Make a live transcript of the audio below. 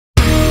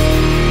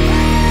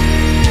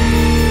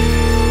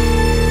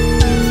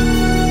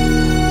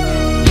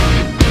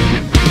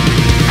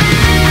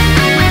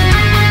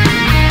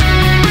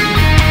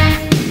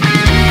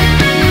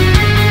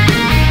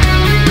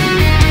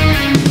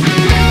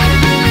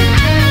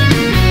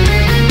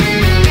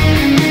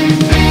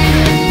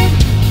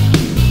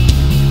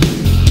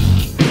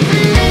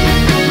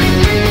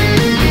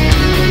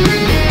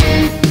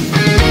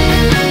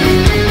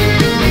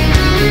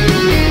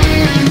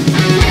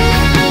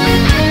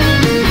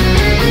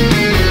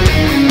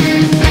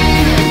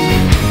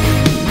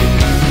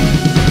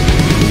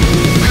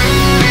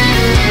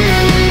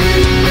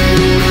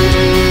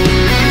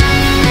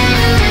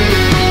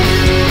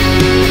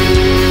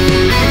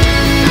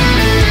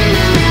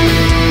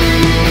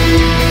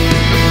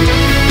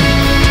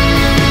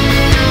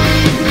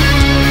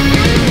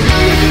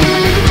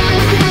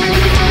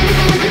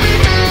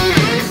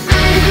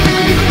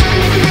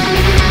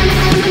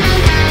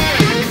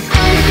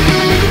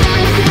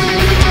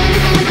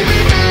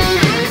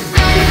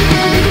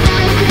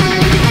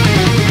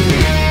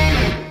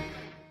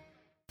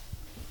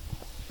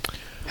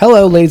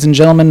Hello, ladies and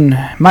gentlemen.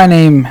 My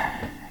name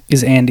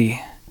is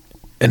Andy.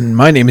 And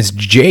my name is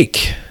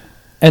Jake.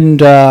 And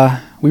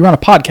we run a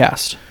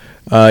podcast.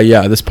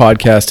 This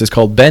podcast is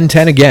called Ben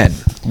 10 Again.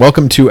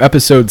 Welcome to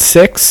episode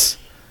 6,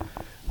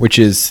 which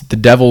is the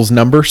devil's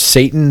number,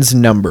 Satan's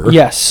number.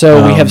 Yes,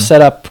 so we have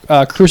set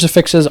up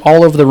crucifixes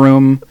all over the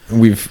room.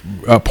 We've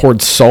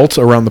poured salt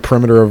around the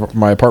perimeter of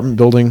my apartment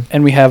building.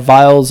 And we have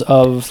vials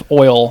of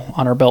oil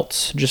on our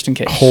belts, just in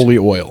case. Holy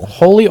oil.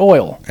 Holy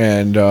oil.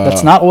 And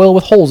that's not oil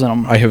with holes in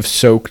them. I have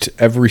soaked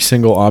every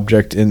single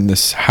object in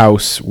this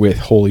house with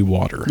holy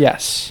water.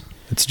 Yes.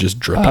 It's just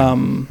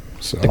dripping.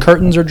 The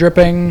curtains are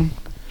dripping.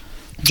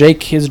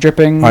 Jake is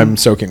dripping. I'm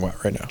soaking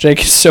wet right now. Jake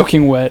is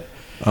soaking wet.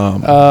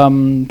 But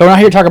we're not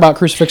here to talk about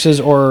crucifixes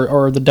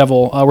or the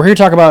devil. We're here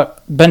to talk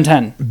about Ben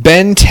 10.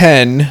 Ben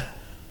 10.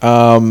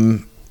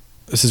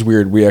 This is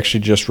weird. We actually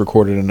just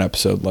recorded an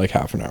episode like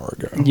half an hour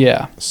ago.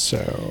 Yeah.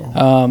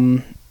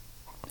 So.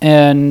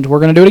 And we're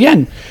going to do it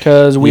again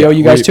because we owe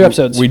you guys 2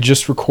 episodes. We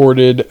just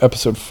recorded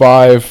episode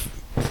 5.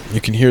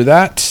 You can hear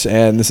that.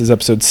 And this is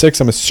episode 6.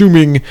 I'm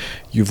assuming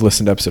you've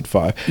listened to episode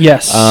 5.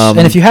 Yes. And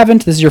if you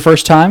haven't, this is your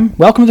first time,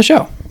 welcome to the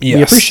show. Yes.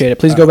 We appreciate it.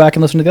 Please go back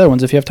and listen to the other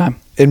ones if you have time.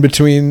 In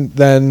between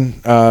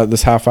then,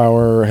 this half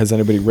hour, has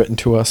anybody written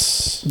to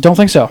us? Don't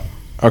think so.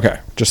 Okay.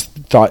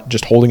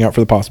 Just holding out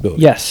for the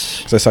possibility. Yes.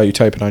 Because I saw you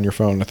typing on your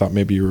phone. I thought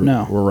maybe you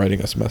were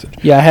writing us a message.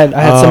 Yeah, I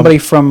had somebody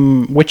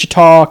from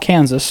Wichita,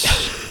 Kansas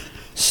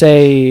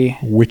say...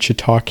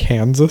 Wichita,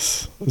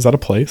 Kansas? Is that a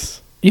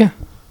place? Yeah.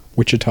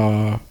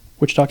 Wichita,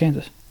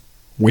 Kansas.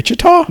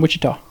 Wichita?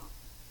 Wichita.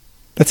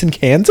 That's in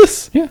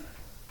Kansas? Yeah.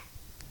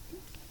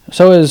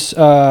 So is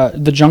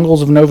the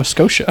jungles of Nova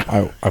Scotia.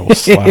 I will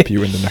slap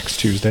you in the next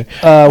Tuesday.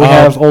 We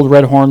have Old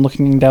Red Horn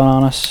looking down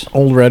on us.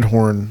 Old Red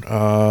Horn.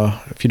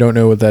 If you don't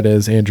know what that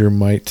is, Andrew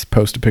might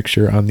post a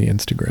picture on the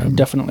Instagram.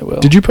 Definitely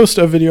will. Did you post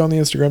a video on the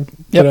Instagram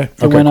today?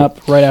 It went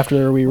up right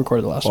after we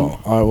recorded the last one.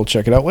 I will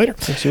check it out later.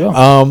 Yes, you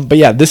will. But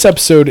yeah, this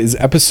episode is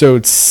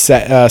episode 6.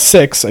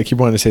 I keep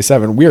wanting to say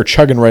 7. We are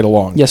chugging right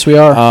along. Yes, we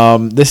are.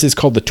 This is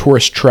called the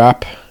Tourist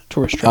Trap.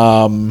 Tourist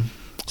Trap.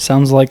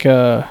 Sounds like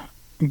a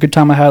good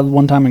time I had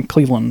one time in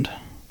Cleveland.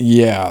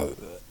 Yeah.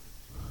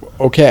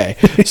 Okay.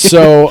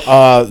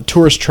 So,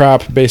 Tourist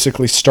Trap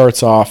basically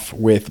starts off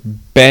with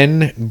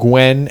Ben,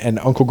 Gwen, and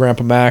Uncle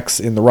Grandpa Max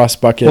in the rust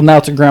bucket. Well, now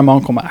it's Grandma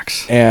Uncle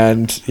Max.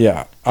 And,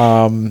 yeah.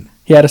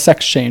 He had a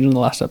sex change in the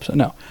last episode.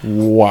 No.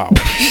 Wow.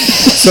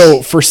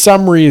 So, for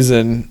some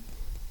reason,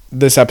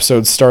 this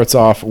episode starts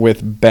off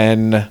with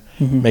Ben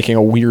making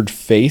a weird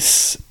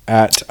face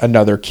at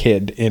another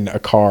kid in a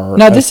car.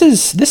 Now, this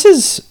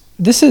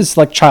is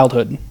like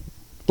childhood.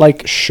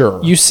 Like,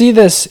 sure. You see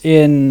this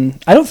in...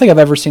 I don't think I've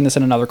ever seen this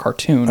in another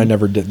cartoon. I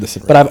never did this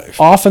in real life. But I've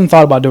often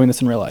thought about doing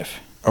this in real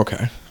life.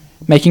 Okay.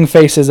 Making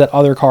faces at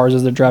other cars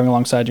as they're driving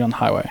alongside you on the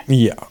highway.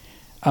 Yeah.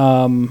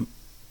 So,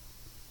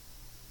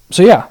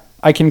 yeah.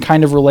 I can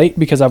kind of relate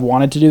because I've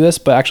wanted to do this,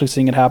 but actually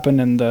seeing it happen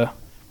and the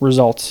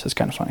results is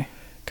kind of funny.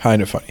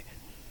 Kind of funny.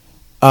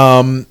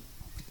 And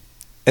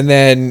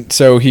then,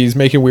 so he's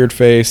making a weird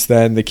face.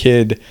 Then the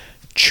kid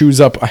chews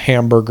up a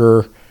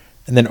hamburger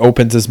and then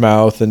opens his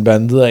mouth, and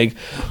Ben's like,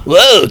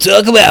 "Whoa,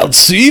 talk about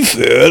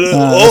seafood."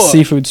 The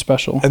seafood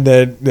special. And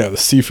then, the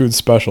seafood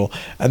special.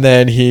 And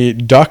then he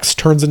ducks,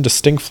 turns into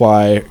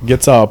Stinkfly,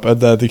 gets up, and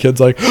then the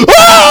kid's like,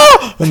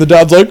 "Ah!" And the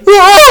dad's like,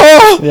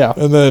 "Ah!" Yeah.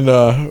 And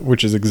then,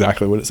 which is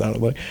exactly what it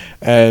sounded like.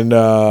 And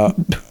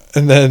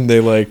then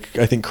they,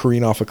 I think,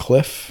 careen off a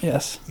cliff.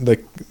 Yes.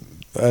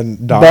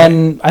 And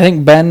die. I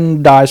think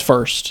Ben dies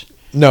first.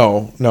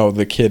 No,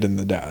 the kid and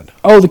the dad.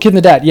 Oh, the kid and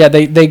the dad. Yeah,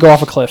 they go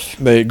off a cliff.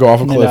 They go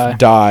off a cliff,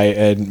 die,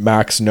 and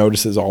Max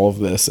notices all of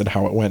this and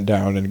how it went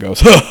down and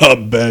goes,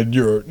 "Ben,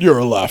 you're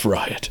a laugh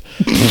riot."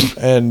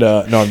 And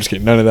no, I'm just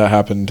kidding. None of that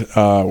happened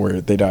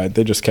where they died.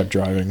 They just kept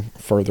driving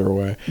further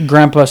away.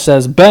 Grandpa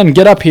says, "Ben,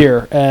 get up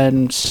here,"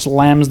 and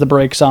slams the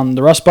brakes on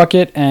the rust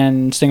bucket,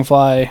 and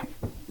Stingfly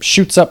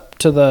shoots up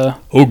to the...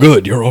 Oh,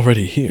 good, you're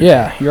already here.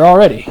 Yeah, you're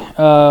already.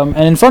 And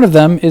in front of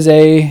them is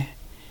a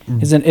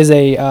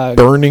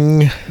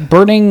burning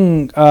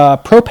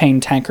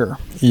propane tanker.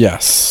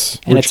 Yes.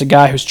 And it's a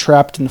guy who's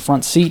trapped in the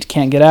front seat,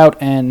 can't get out,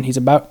 and he's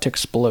about to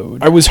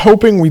explode. I was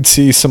hoping we'd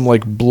see some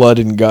blood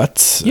and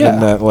guts, yeah,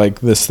 and that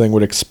this thing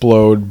would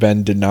explode.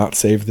 Ben did not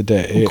save the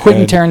day.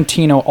 Quentin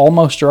Tarantino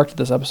almost directed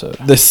this episode.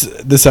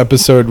 This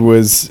episode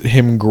was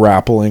him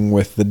grappling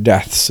with the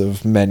deaths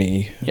of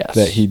many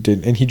that he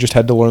did, and he just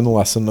had to learn the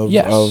lesson of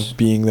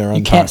being there on time.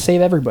 You can't save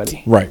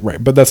everybody.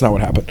 Right, but that's not what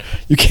happened.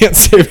 You can't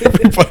save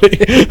everybody.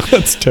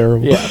 That's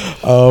terrible.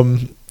 Yeah.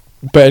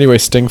 But anyway,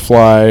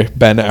 Stinkfly,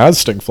 Ben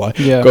as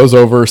Stinkfly, goes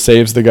over,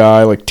 saves the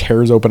guy,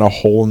 tears open a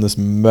hole in this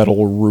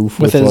metal roof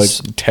with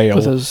his tail.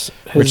 With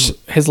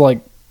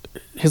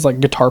his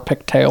guitar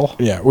pick tail.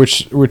 Yeah,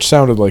 which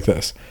sounded like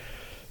this.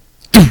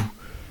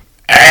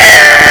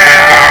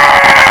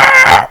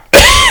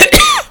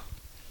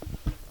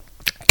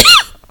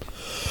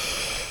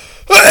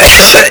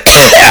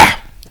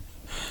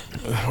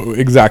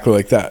 Exactly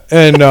like that.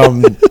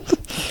 And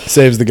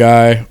saves the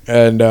guy,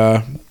 and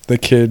the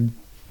kid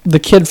the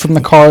kid from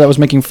the car that was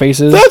making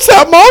faces. That's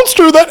that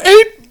monster that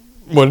ate.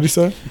 What did he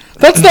say?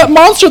 That's that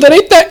monster that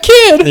ate that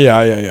kid.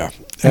 Yeah.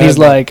 And he's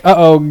like,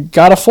 "Uh-oh,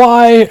 gotta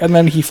fly," and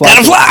then he flies.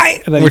 Gotta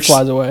fly, and then he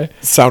flies away.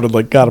 Sounded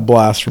like "Got a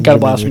Blast" from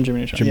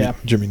Jimmy Neutron.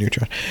 Jimmy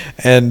Neutron,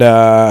 and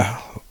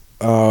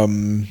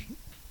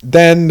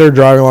then they're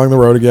driving along the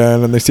road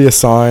again, and they see a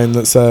sign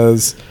that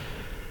says,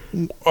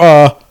 "You'll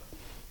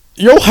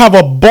have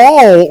a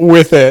ball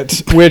with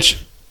it,"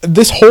 which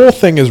this whole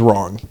thing is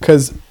wrong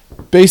because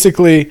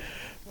basically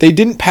they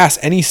didn't pass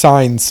any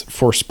signs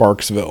for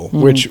Sparksville,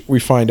 which we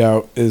find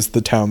out is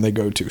the town they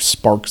go to,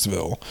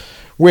 Sparksville.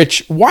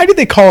 Which, why did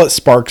they call it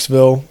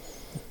Sparksville?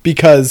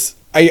 Because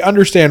I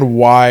understand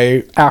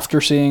why. After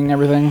seeing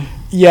everything.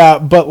 Yeah,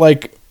 but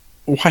like,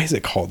 why is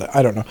it called that?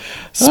 I don't know.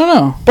 I don't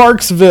know.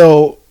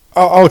 Sparksville,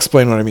 I'll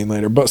explain what I mean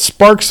later, but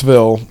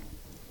Sparksville.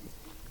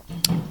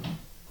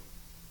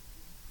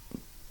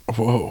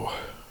 Whoa.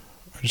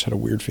 I just had a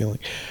weird feeling.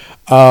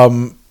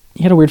 You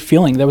had a weird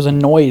feeling. There was a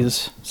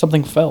noise.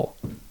 Something fell.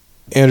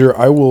 Andrew,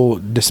 I will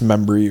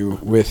dismember you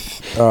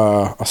with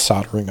a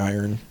soldering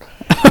iron.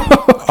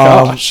 Oh,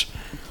 gosh.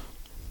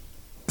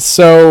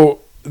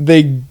 So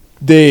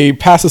they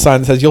pass a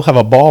sign that says you'll have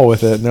a ball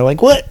with it, and they're like,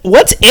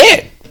 "What's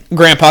it,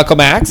 Grandpa Uncle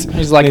Max?"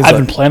 He's like, "I've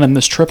been planning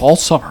this trip all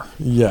summer.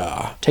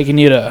 Yeah, taking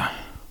you to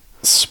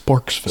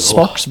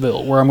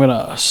Sparksville, where I'm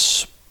gonna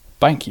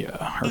spank you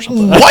or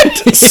something." What?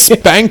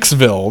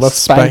 Spanksville?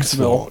 That's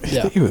Spanksville.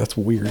 Yeah. Ew, that's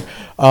weird.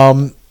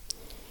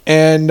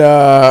 And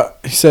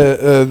he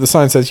said the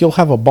sign says you'll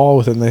have a ball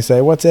with it, and they say,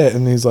 "What's it?"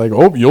 And he's like,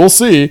 "Oh, you'll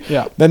see."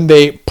 Yeah. Then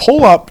they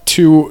pull up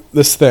to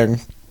this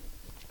thing.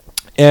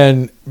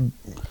 And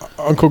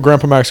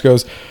Grandpa Max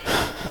goes,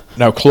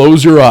 "Now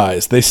close your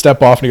eyes." They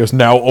step off and he goes,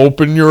 "Now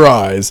open your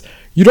eyes."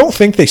 You don't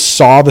think they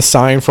saw the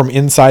sign from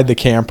inside the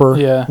camper?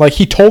 Yeah. Like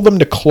he told them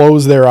to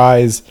close their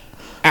eyes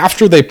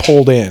after they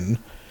pulled in.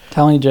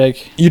 Telling you,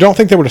 Jake. You don't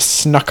think they would have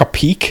snuck a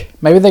peek?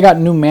 Maybe they got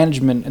new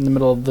management in the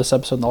middle of this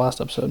episode and the last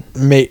episode.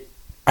 The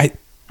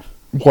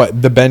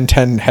Ben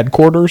 10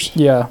 headquarters?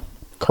 Yeah.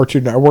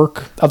 Cartoon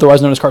Network?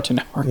 Otherwise known as Cartoon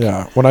Network.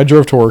 Yeah. When I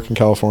drove to work in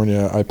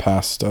California, I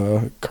passed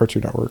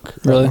Cartoon Network.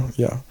 Really?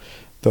 Yeah.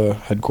 The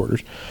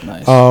headquarters.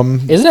 Nice.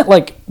 Isn't it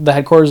like the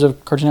headquarters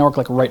of Cartoon Network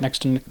like right next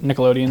to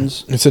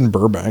Nickelodeon's? It's in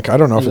Burbank. I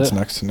don't know if it's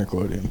next to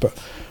Nickelodeon, but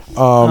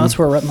that's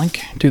where Rhett and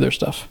Link do their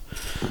stuff.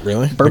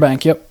 Really?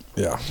 Burbank, yep.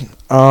 Yeah.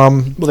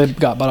 Well, they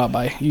got bought out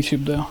by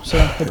YouTube though, so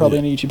they're probably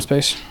in a YouTube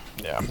space.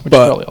 Yeah. Which is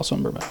probably also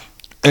in Burbank.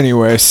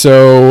 Anyway,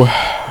 so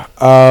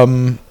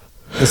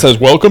it says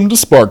welcome to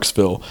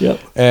Sparksville. Yep.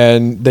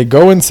 And they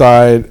go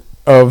inside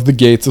of the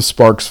gates of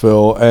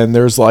Sparksville, and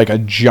there's like a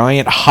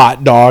giant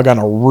hot dog on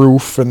a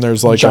roof, and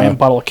there's like giant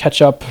bottle of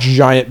ketchup.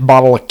 Giant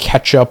bottle of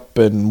ketchup,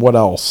 and what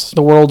else?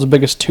 The world's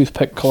biggest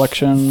toothpick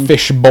collection.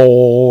 Fish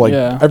bowl.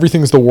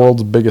 Everything's the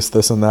world's biggest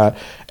this and that.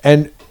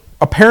 And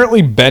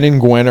apparently Ben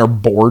and Gwen are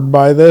bored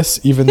by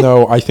this, even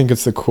though I think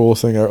it's the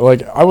coolest thing ever.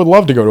 Like, I would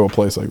love to go to a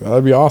place like that.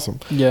 That'd be awesome.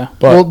 Yeah.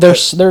 But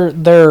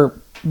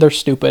they're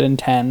stupid and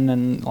 10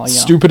 and like,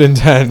 stupid and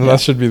 10. Yeah.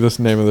 That should be the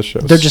name of the show.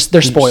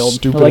 They're spoiled.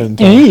 Stupid they're like, and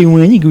 10. hey,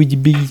 when you go to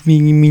be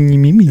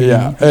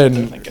yeah.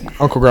 And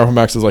Uncle Grandpa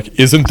Max is like,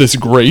 "Isn't this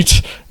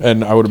great?"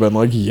 And I would have been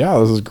like, "Yeah,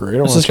 this is great.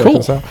 I want to check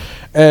this out."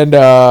 And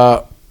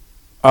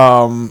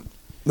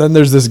then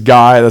there's this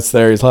guy that's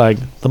there. He's like,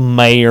 "The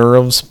mayor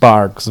of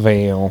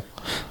Sparksville."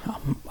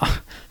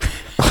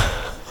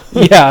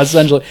 Yeah,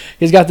 essentially.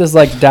 He's got this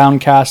like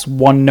downcast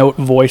one note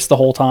voice the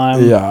whole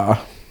time.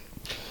 Yeah.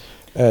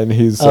 And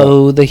he's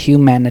the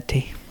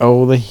humanity.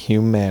 Oh, the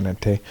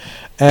humanity.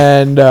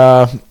 And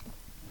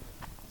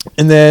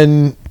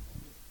then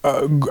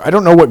I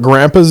don't know what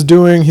Grandpa's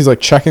doing. He's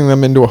like checking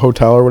them into a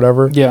hotel or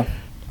whatever. Yeah.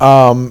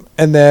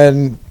 And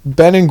then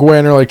Ben and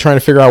Gwen are like trying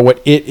to figure out what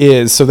it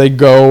is. So they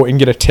go and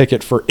get a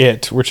ticket for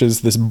it, which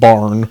is this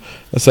barn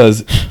that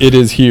says "It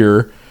is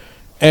here."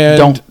 And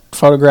don't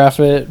photograph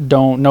it.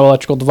 No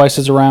electrical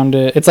devices around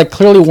it. It's like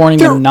clearly warning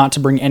them not to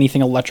bring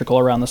anything electrical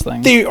around this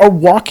thing. They are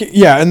walking.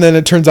 Yeah. And then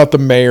it turns out the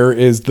mayor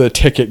is the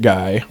ticket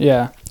guy.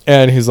 Yeah.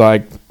 And he's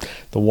like,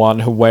 "The one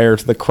who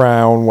wears the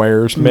crown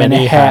wears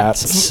many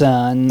hats,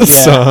 son." Yeah.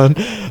 Son.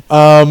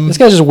 This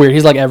guy's just weird.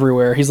 He's like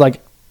everywhere. He's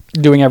like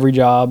doing every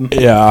job.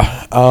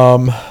 Yeah.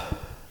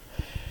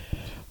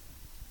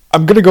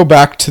 I'm going to go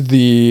back to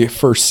the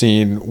first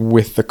scene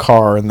with the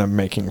car and them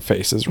making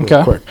faces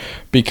real quick.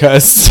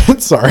 Because,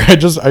 sorry,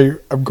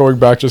 I'm going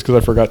back just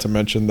because I forgot to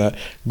mention that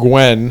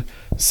Gwen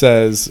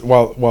says,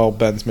 while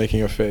Ben's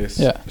making a face,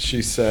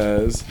 she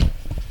says,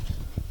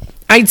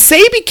 "I'd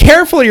say be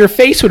careful, your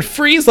face would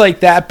freeze like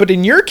that, but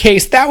in your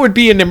case, that would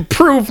be an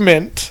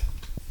improvement."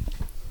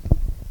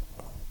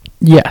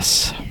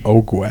 Yes.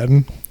 Oh,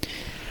 Gwen.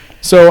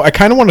 So I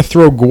kind of want to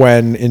throw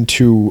Gwen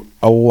into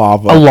a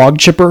log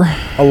chipper,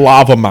 a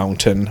lava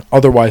mountain,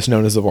 otherwise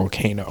known as a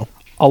volcano.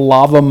 A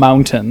lava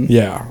mountain.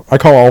 Yeah, I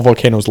call all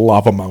volcanoes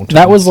lava mountains.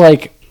 That was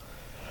like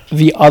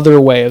the other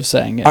way of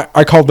saying it.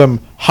 I called them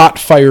hot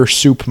fire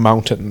soup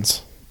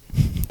mountains.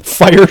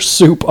 Fire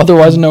soup,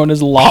 otherwise known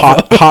as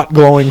lava. Hot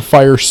glowing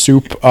fire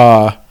soup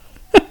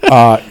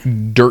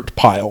Dirt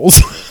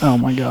piles. Oh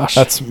my gosh.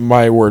 That's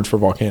my word for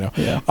volcano.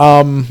 Yeah.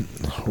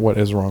 What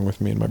is wrong with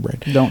me and my brain?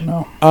 Don't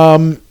know.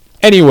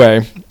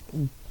 Anyway,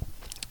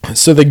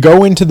 so they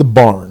go into the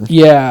barn.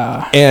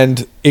 Yeah.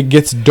 And it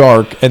gets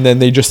dark, and then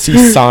they just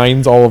see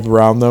signs all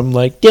around them,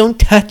 like, don't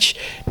touch,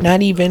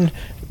 not even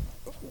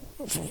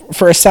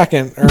for a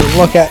second, or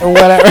look at, or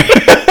whatever.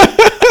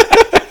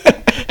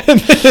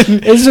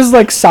 It's just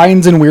like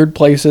signs in weird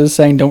places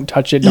saying don't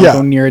touch it, don't Yeah.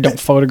 go near it, don't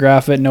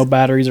photograph it, no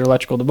batteries or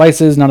electrical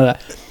devices, none of that.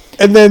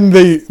 And then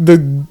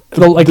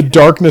the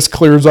darkness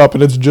clears up,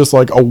 and it's just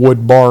like a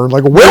wood barn.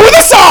 Like, where were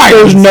the signs?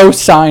 There's no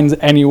signs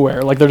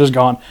anywhere. Like, they're just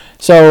gone.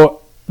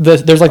 So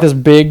there's like this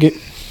big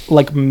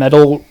like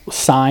metal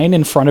sign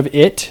in front of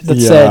it that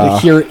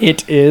said, here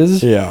it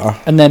is. Yeah.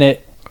 And then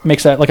it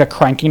makes that like a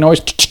cranking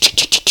noise.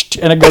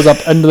 And it goes up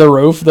into the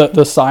roof.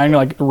 The sign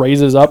like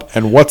raises up.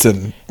 And what's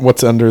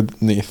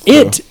underneath?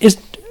 It is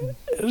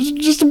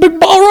just a big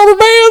ball of rubber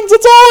bands.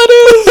 That's all it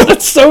is.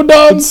 It's so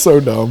dumb. It's so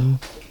dumb.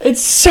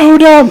 It's so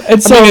dumb.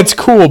 And so, I mean, it's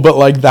cool, but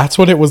like that's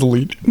what it was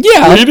leading to.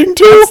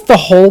 That's the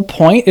whole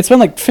point. It's been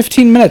like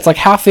 15 minutes. Like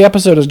half the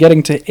episode is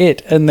getting to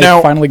it, and they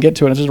finally get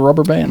to it. It's just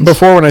rubber bands.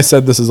 Before, when I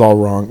said this is all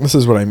wrong, this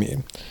is what I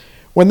mean.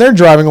 When they're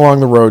driving along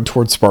the road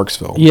towards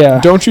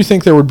Sparksville, don't you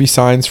think there would be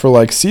signs for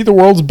like, see the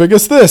world's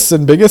biggest this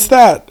and biggest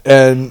that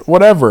and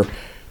whatever?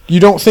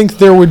 You don't think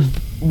there would?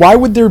 Why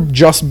would there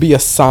just be a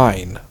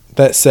sign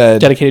that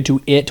said dedicated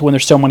to it when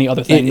there's so many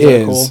other things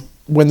that are cool?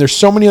 When there's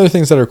so many other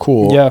things that are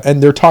cool,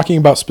 and they're talking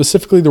about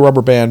specifically the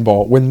rubber band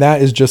ball, when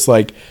that is just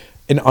like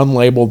an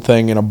unlabeled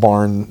thing in a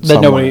barn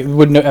that nobody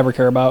would ever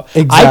care about.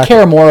 Exactly. I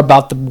care more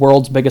about the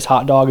world's biggest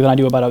hot dog than I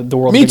do about the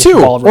world's biggest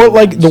ball of Me too. Or rubber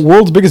like bands. the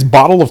world's biggest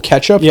bottle of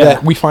ketchup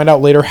that we find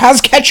out later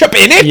has ketchup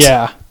in it.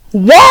 Yeah.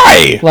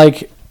 Why?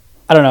 Like,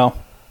 I don't know.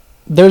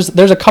 There's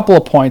a couple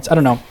of points. I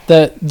don't know.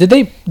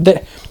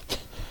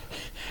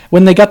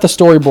 When they got the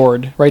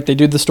storyboard, right? They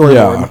do the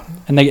storyboard,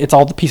 and it's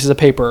all the pieces of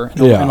paper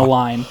in a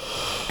line,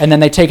 and then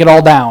they take it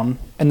all down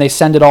and they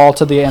send it all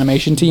to the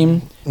animation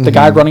team. The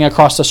guy running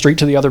across the street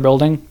to the other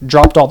building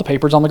dropped all the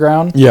papers on the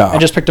ground, and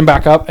just picked them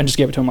back up and just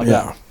gave it to him like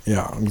that.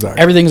 Yeah,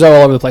 exactly. Everything's all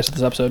over the place with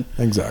this episode.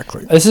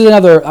 Exactly. This is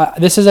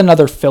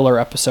another filler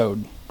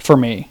episode for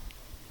me.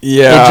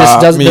 Yeah, it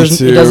just doesn't. Me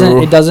too.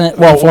 It doesn't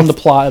form the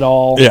plot at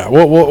all. Yeah,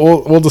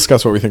 we'll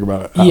discuss what we think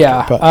about it.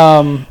 After,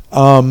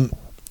 yeah.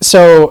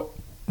 So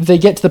they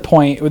get to the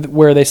point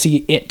where they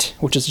see it,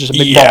 which is just a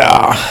big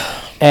ball,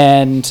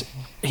 and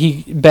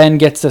Ben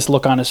gets this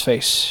look on his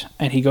face,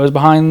 and he goes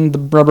behind the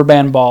rubber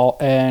band ball,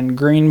 and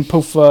green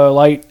poof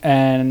light,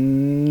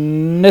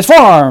 and his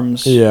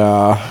forearms.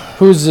 Yeah.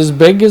 Who's as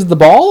big as the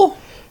ball?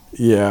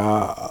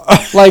 Yeah.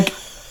 Like,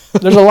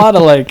 there's a lot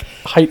of like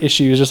height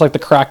issues, just like the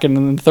Kraken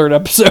in the third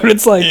episode.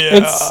 It's like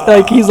it's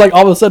like he's like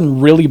all of a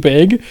sudden really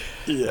big.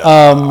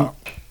 Yeah.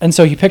 And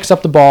so he picks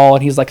up the ball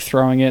and he's like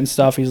throwing it and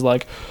stuff. He's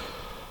like,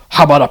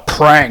 how about a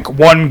prank?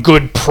 One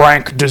good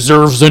prank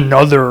deserves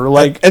another.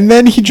 Like, and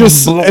then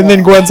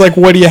then Gwen's like,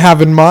 what do you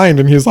have in mind?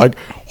 And he's like,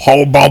 how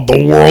about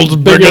the world's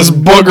biggest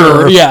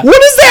booger? Yeah.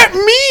 What does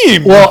that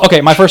mean? Well,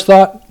 okay, my first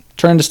thought,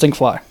 turn into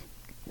Stinkfly.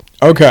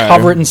 Okay.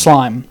 Cover it in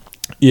slime.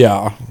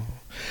 Yeah.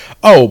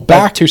 Oh,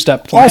 back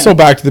 2-step plan. Also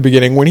back to the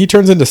beginning. When he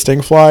turns into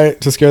Stinkfly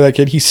to scare that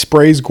kid, he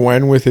sprays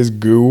Gwen with his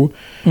goo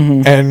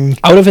and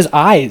out of his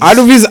eyes. Out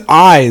of his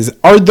eyes.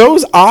 Are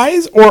those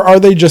eyes or are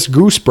they just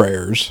goo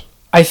sprayers?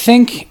 I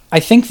think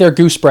they're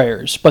goo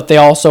sprayers, but they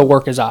also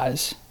work as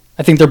eyes.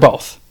 I think they're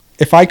both.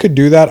 If I could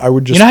do that, I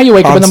would just. You know how you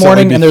wake up in the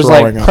morning and there's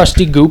like up.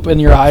 crusty goop in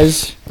your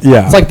eyes?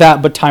 Yeah. It's like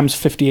that, but times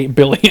 58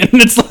 billion.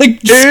 It's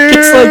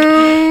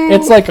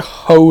like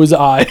hose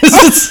eyes.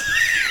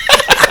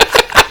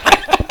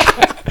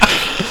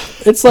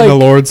 It's like the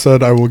Lord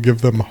said, "I will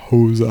give them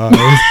hose eyes."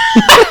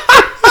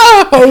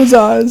 Hose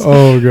eyes.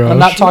 Oh gosh. I'm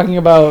not talking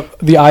about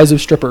the eyes of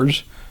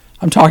strippers.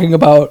 I'm talking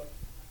about.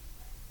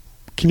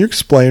 Can you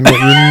explain what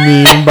you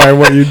mean by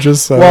what you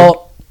just said?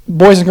 Well,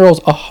 boys and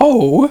girls, a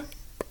hoe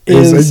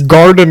is a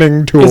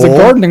gardening tool. Is a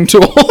gardening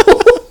tool.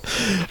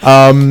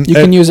 You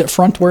can use it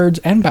frontwards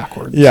and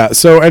backwards. Yeah.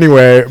 So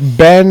anyway,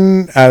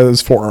 Ben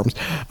has forearms.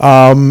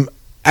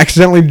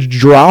 Accidentally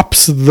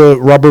drops the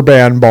rubber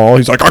band ball.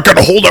 He's like, I can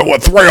hold it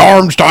with 3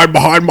 arms tied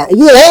behind my.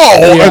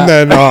 Whoa! Yeah. And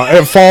then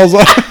it falls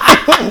off.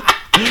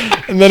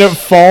 And then it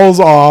falls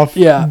off.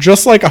 Yeah.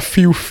 Just like a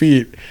few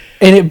feet.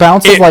 And it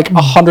bounces like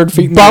 100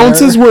 feet in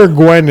bounces the air. Where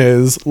Gwen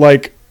is,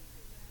 like,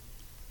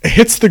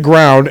 hits the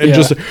ground and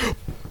just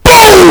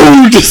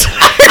boom! Just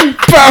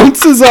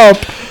bounces up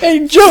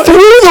through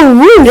the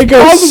roof. It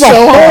causes a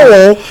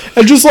hole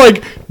and just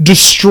like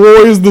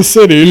destroys the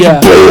city.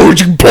 Yeah.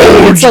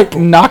 It's like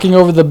boom. knocking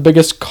over the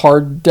biggest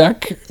card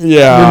deck.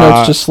 Yeah. Your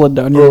notes just slid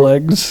down your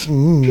legs.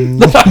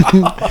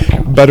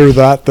 Better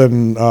that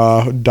than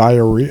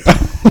diarrhea.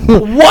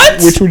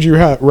 What? Which would you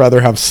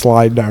rather have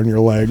slide down your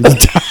legs?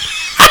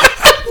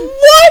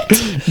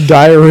 What?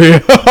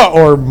 Diarrhea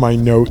or my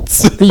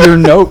notes? Your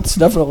notes,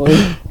 definitely.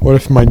 What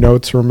if my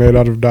notes were made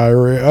out of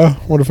diarrhea?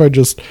 What if I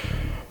just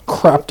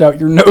crapped out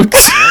your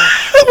notes?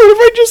 if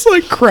I just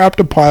like crapped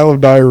a pile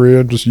of diarrhea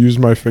and just used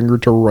my finger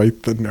to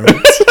write the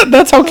notes?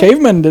 That's how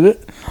cavemen did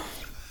it.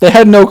 They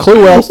had no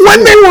clue else.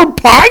 When they were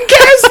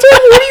podcasting?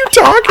 What are you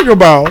talking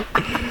about?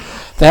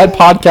 They had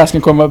podcasting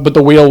equipment, but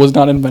the wheel was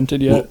not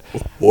invented yet.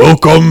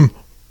 Welcome,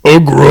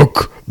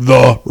 Ugrook,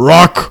 the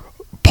Rock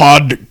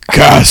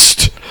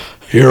Podcast,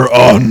 here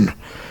on...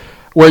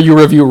 Where you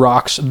review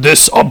rocks.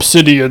 This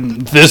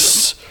obsidian,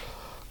 this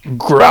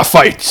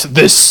graphite,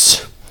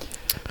 this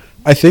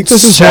I think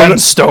this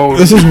sandstone.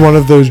 This is one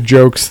of those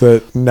jokes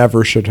that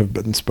never should have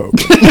been spoken.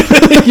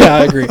 Yeah,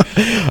 I agree.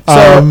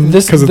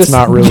 Because it's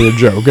not really a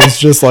joke. It's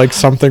just like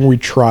something we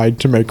tried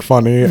to make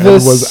funny and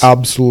was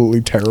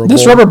absolutely terrible.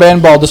 This rubber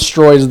band ball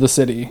destroys the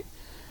city.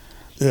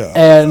 Yeah.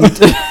 And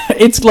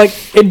it's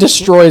like, it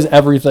destroys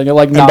everything.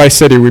 And by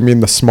city, we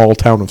mean the small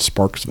town of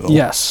Sparksville.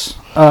 Yes.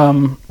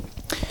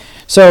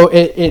 So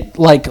it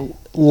like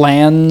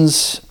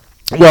lands.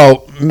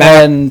 Well,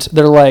 and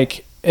they're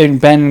like,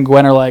 and Ben and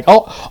Gwen are like,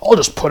 I'll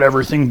just put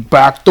everything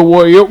back the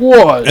way it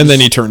was. And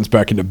then he turns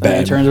back into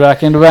Ben.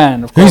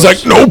 Of course. He's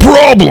like, no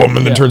problem.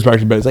 And then turns back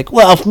to Ben. He's like,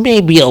 well,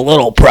 maybe a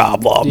little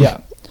problem. Yeah.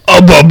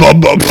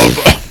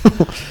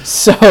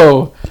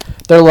 So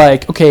they're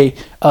like, okay,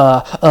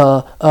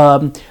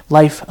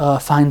 life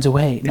finds a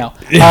way. No.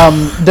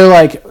 They're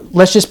like,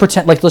 let's just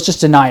pretend, like, let's just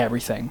deny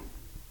everything.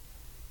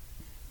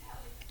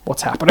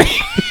 What's happening?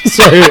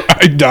 Sorry,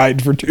 I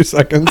died for 2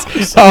 seconds.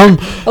 I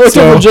looked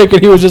over Jake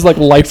and he was just like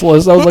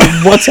lifeless. I was like,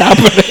 what's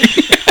happening?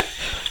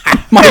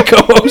 My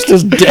co-host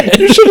is dead.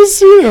 You should have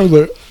seen it. I was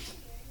like,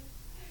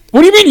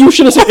 what do you mean you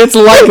should have seen it? It's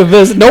like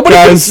this. Nobody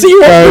can see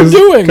what you're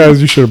doing. Guys,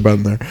 you should have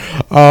been there.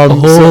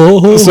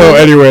 So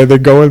anyway, they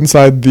go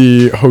inside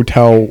the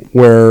hotel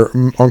where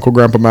Uncle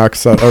Grandpa Max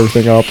set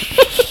everything up.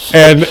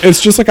 And it's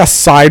just like a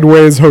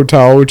sideways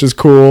hotel, which is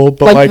cool.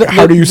 But like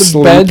how do you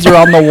sleep? The beds are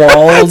on the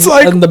walls,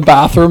 and the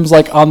bathroom's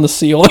like on the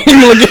ceiling.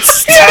 What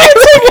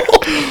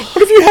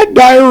if you had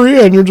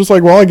diarrhea and you're just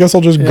like, well, I guess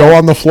I'll just go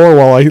on the floor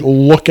while I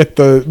look at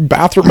the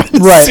bathroom on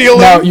the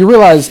ceiling. Now you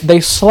realize they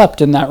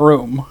slept in that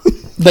room.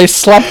 They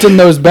slept in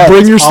those beds.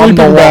 Bring your sleeping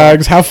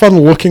bags. Have fun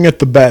looking at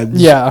the beds.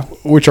 Yeah.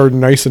 Which are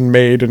nice and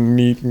made and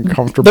neat and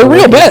comfortable. They're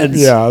real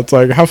beds. Yeah. It's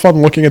like, have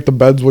fun looking at the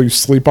beds while you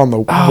sleep on the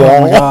wall.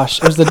 Oh my gosh.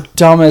 It was the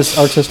dumbest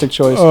artistic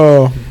choice.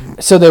 Oh.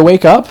 So they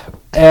wake up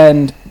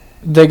and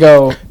they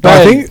go,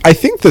 I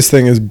think this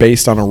thing is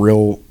based on a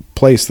real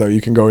place, though, you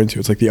can go into.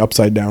 It's like the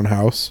Upside Down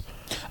House.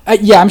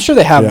 Yeah, I'm sure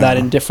they have that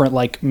in different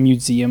like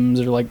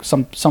museums or like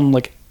some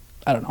like,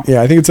 I don't know.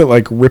 Yeah, I think it's at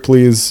like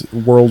Ripley's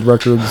World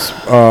Records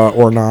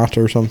or not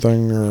or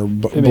something, or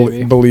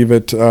believe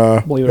it.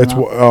 It's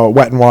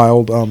Wet and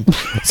Wild.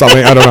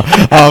 Something I don't know.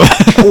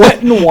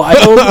 Wet and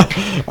Wild.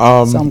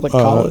 Sounds like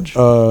college.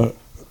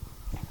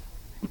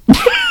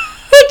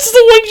 That's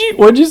the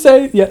what'd you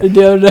say? Yeah,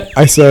 the other day.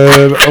 I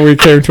said we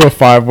came to a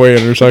 5-way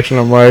intersection.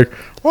 I'm like,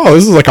 oh,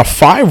 this is like a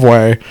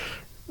 5-way.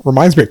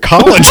 Reminds me of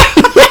college.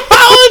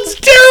 It's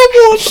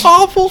terrible. It's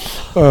awful.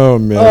 Oh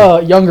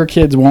man. Younger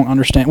kids won't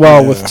understand.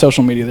 Well, with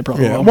social media, they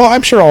probably will. Well,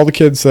 I'm sure all the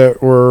kids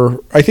that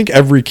were. I think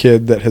every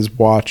kid that has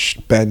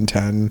watched Ben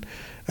 10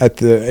 at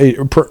the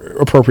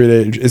appropriate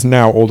age is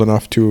now old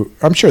enough to.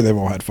 I'm sure they've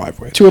all had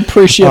 5-ways to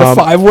appreciate a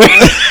 5-way.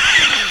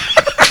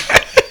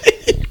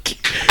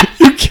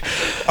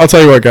 I'll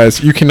tell you what,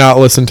 guys. You cannot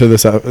listen to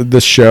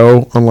this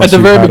show unless at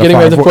the very beginning.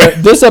 We have to put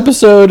this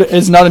episode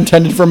is not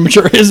intended for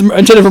mature. Is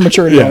intended for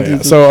maturity.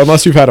 Yeah. So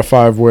unless you've had a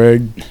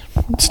 5-way,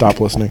 stop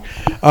listening.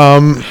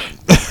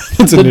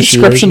 It's the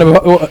description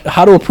of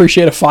how to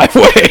appreciate a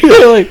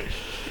 5-way.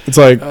 It's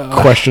like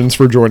questions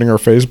for joining our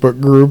Facebook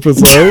group.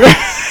 It's like,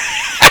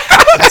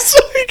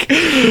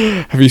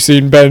 have you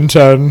seen Ben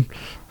 10?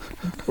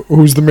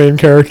 Who's the main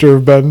character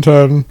of Ben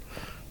 10?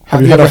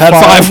 Have you ever had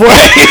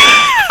 5-way?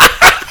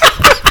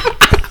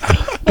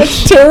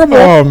 That's terrible.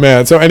 Oh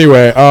man. So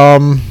anyway,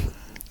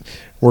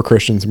 we're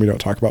Christians and we don't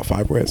talk about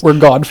 5-ways. We're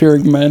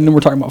God-fearing men and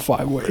we're talking about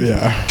 5-ways.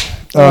 Yeah.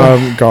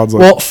 God's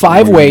like, well,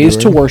 5 ways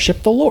to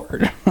worship the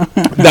Lord.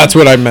 That's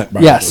what I meant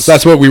by this.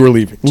 That's what we were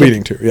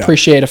leading to. Yeah.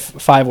 Appreciate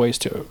 5 ways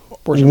to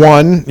worship.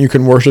 1, you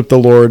can worship the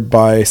Lord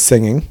by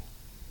singing,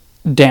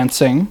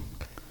 dancing,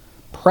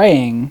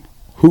 praying,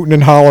 hooting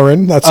and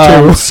hollering. That's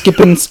 2.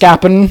 Skipping and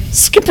scapping.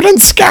 Skipping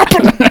and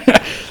scapping.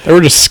 They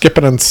were just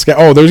skipping and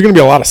Oh, there's going to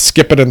be a lot of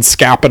skipping and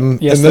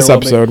scapping in this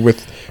episode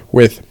with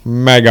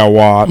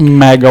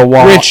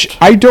Megawatt. Which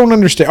I don't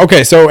understand.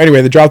 Okay, so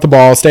anyway, they drop the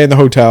ball, stay in the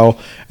hotel,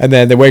 and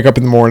then they wake up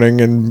in the morning,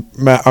 and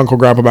Uncle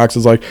Grandpa Max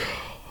is like,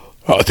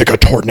 I think a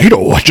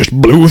tornado just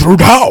blew through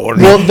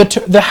town. Well,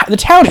 the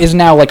town is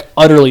now like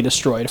utterly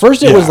destroyed.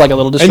 First, it was like a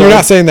little destroyed. And you're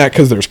not saying that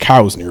because there's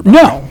cows nearby.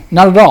 No,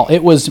 not at all.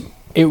 It was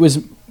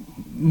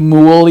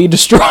moolly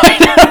destroyed.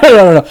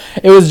 No.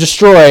 It was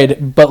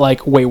destroyed, but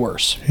like way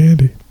worse.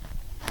 Andy.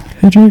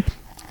 Hey, Jake.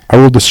 I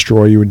will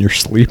destroy you in your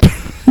sleep.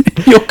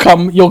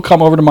 You'll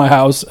come over to my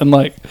house and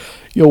like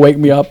you'll wake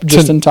me up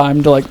just in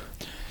time to like.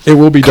 It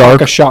will be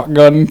dark. A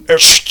shotgun.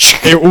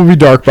 It will be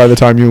dark by the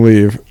time you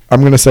leave.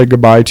 I'm gonna say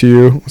goodbye to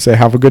you. Say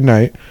have a good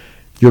night.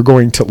 You're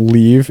going to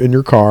leave in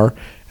your car,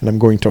 and I'm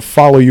going to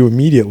follow you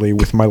immediately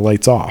with my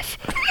lights off.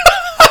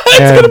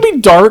 It's going to be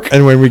dark.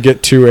 And when we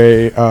get to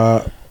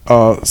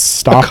a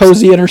stop, a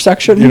cozy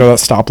intersection. You know that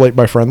stoplight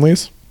by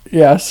Friendly's?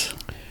 Yes.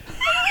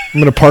 I'm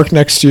going to park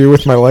next to you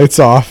with my lights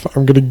off.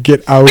 I'm going to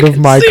get out of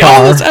my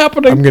car. All this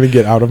happening. I'm going to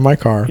get out of my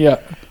car. Yeah.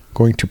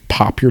 Going to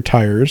pop your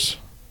tires.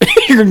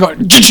 You're going to go. I'm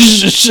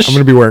going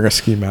to be wearing a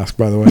ski mask,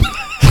 by the way.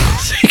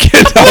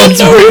 I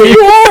know who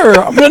you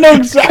are. I'm going to know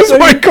exactly.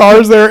 My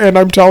car's there, and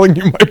I'm telling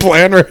you my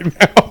plan right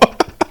now.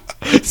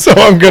 So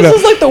I'm going to...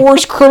 This is like the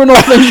worst criminal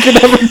thing you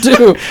could ever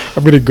do.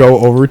 I'm going to go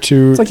over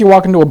to... It's like you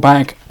walk into a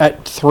bank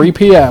at 3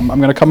 p.m. I'm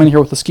going to come in here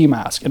with a ski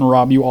mask and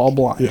rob you all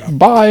blind. Yeah.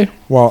 Bye.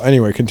 Well,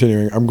 anyway,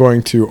 continuing. I'm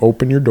going to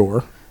open your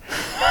door.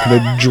 I'm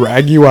going to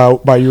drag you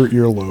out by your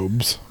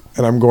earlobes.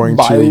 And I'm going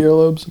By the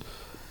earlobes?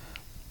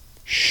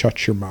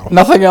 Shut your mouth.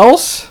 Nothing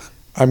else?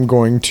 I'm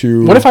going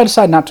to... What if I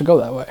decide not to go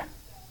that way?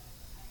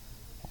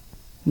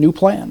 New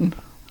plan.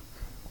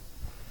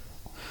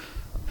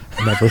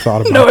 Never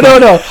thought about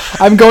No.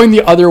 I'm going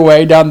the other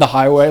way down the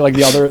highway, like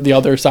the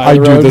other side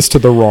of the road. I do this to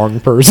the wrong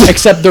person.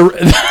 Except you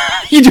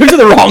do it to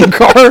the wrong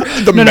car.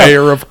 The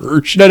mayor of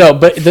Hirsch. No,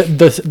 but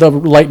the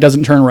light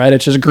doesn't turn red.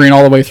 It's just green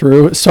all the way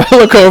through. So I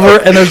look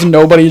over and there's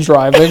nobody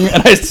driving,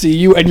 and I see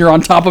you, and you're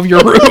on top of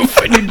your roof,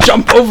 and you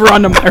jump over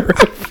onto my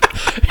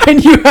roof,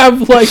 and you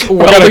have like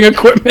welding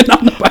equipment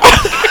on the back.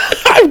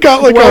 I've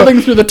got like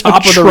welding through the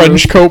top of the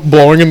trench roof. coat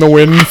blowing in the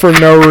wind for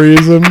no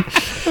reason.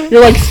 You're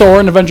like Thor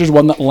in Avengers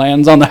 1 that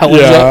lands on the helijet.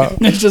 Yeah.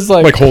 It's just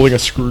like holding a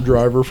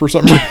screwdriver for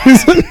some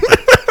reason.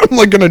 I'm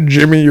like gonna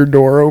jimmy your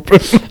door open.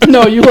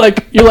 No, you lay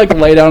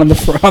down on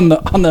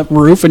the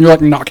roof and you're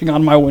like knocking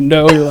on my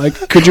window. You're like,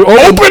 could you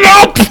open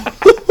up?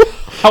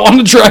 I want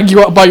to drag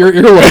you up by your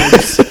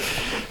earlobes.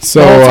 So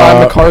the whole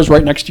time the car's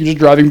right next to you, just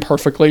driving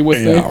perfectly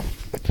with me.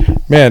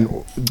 Man,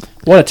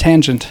 what a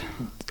tangent.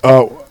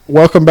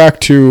 Welcome back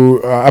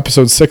to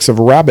episode 6 of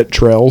Rabbit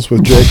Trails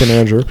with Jake and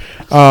Andrew.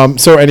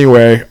 So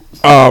anyway,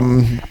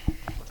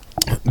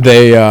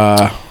 they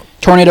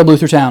tornado blew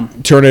through town.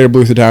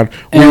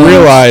 We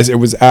realized it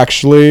was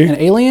actually an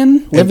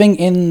alien living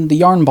in the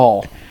yarn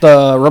ball,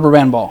 the rubber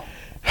band ball.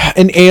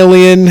 An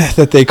alien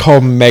that they call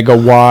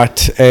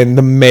Megawatt, and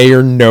the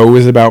mayor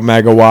knows about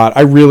Megawatt.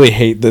 I really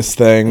hate this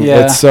thing.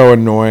 Yeah. It's so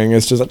annoying.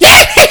 It's just like,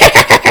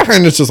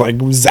 and it's just like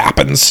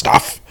zapping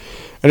stuff.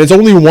 And it's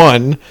only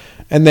one.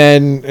 And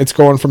then it's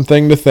going from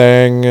thing to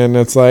thing, and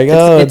it's like,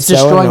 it's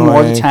destroying so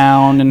more of the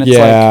town, and it's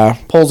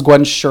like pulls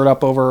Gwen's shirt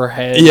up over her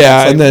head.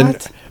 Yeah, and then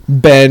what?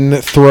 Ben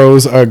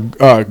throws a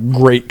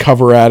grate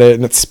cover at it,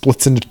 and it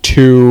splits into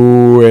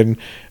two,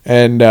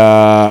 and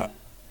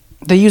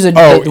they use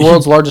the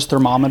world's largest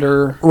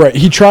thermometer. Right,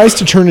 he tries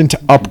to turn into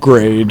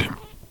Upgrade.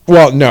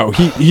 Well, no,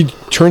 he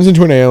turns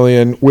into an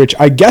alien, which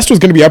I guessed was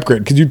going to be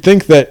Upgrade, because you'd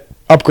think that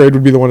Upgrade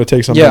would be the one to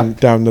take something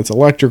down that's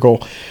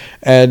electrical,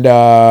 and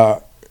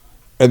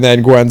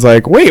then Gwen's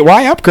like, wait,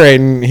 why Upgrade?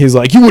 And he's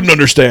like, you wouldn't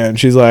understand.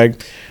 She's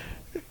like,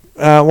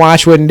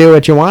 Wash wouldn't do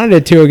what you wanted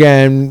it to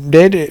again.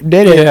 Did it?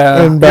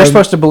 Yeah. And they're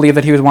supposed to believe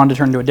that he was wanted to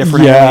turn into a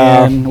different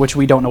alien, which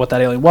we don't know what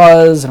that alien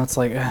was. And it's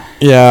like...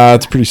 Yeah,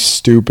 it's pretty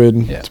stupid.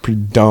 Yeah. It's pretty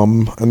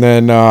dumb. And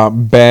then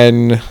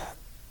Ben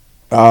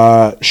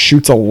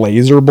shoots a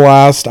laser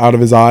blast out of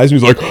his eyes.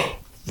 He's like,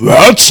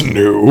 that's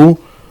new.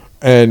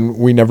 And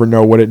we never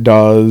know what it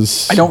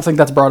does. I don't think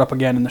that's brought up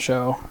again in the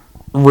show.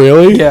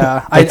 Really?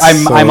 Yeah,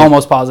 I'm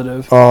almost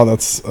positive. Oh,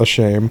 that's a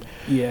shame.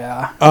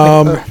 Yeah.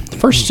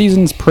 First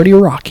season's pretty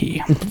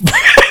rocky.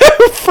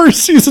 First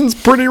season's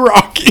pretty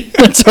rocky.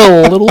 It's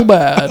a little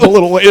bad. A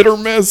little hit or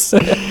miss.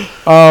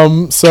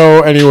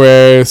 So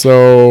anyway,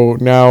 so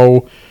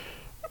now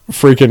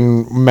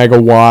freaking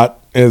Megawatt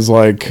is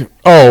like,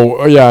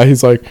 oh yeah,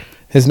 he's like,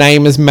 his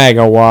name is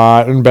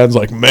Megawatt, and Ben's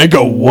like,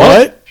 Mega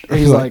what?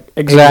 He's like,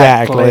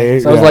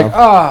 exactly. So I was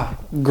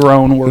like,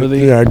 groan worthy.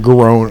 Yeah,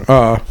 groan.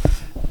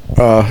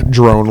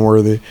 Drone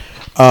worthy.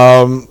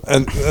 And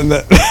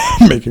that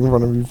making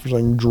fun of you for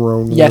saying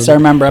drone. Yes, worthy. I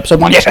remember episode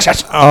 1.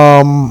 Yes.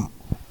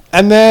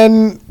 And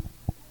then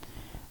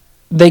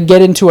they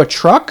get into a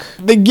truck.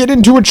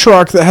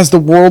 That has the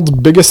world's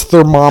biggest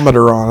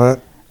thermometer on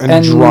it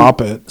and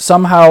drop it.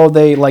 Somehow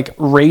they like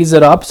raise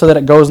it up so that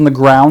it goes in the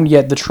ground,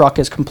 yet the truck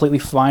is completely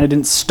fine. It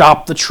didn't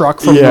stop the truck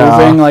from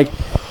moving. Like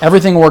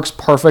everything works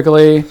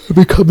perfectly. It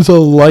becomes a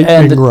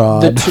lightning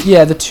rod.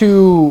 The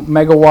 2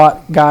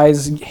 Megawatt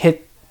guys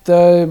hit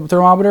the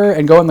thermometer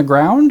and go in the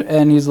ground,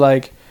 and he's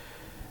like,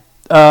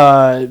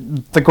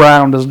 the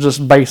ground is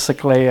just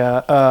basically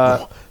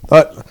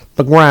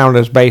the ground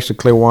is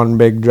basically one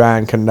big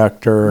giant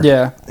conductor.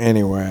 Yeah.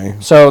 Anyway,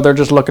 so they're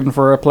just looking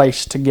for a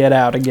place to get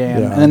out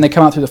again, and then they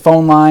come out through the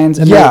phone lines,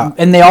 and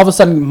they all of a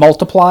sudden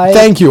multiply.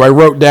 Thank you. I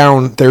wrote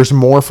down there's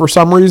more for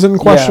some reason?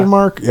 Question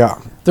mark.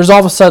 Yeah. There's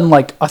all of a sudden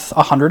like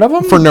 100 of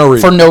them for no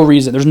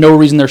reason. There's no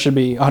reason there should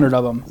be 100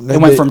 of them.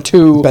 It went from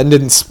 2. Ben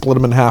didn't split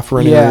them in half for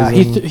any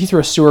reason. Yeah, he threw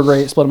a sewer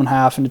grate, split them in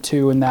half into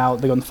 2, and now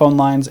they go on the phone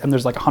lines, and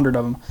there's like 100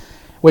 of them,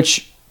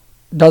 which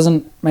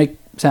doesn't make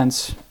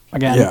sense.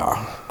 Again.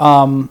 Yeah.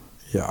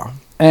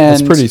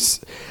 And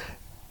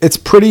it's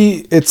pretty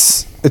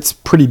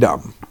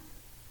dumb.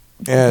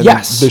 And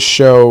Yes. this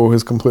show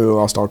has completely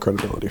lost all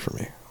credibility for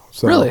me.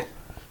 So, Really?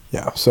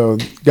 Yeah. So,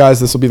 guys,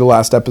 this will be the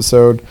last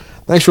episode.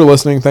 Thanks for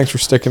listening. Thanks for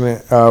sticking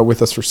it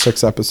with us for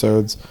 6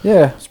 episodes.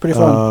 Yeah, it's pretty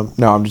fun.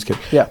 No, I'm just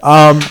kidding. Yeah.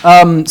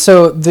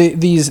 So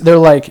they're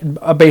like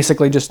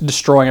basically just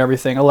destroying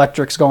everything.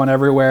 Electric's going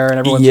everywhere, and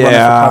everyone's running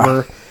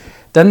for cover.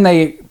 Then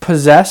they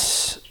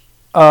possess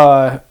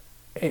a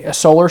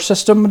solar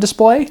system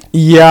display.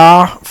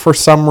 Yeah, for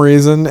some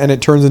reason, and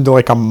it turns into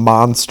like a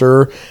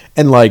monster,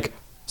 and like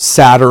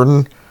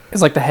Saturn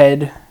It's like the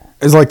head.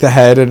 is like the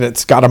head, and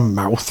it's got a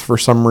mouth for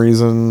some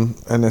reason,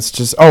 and it's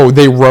just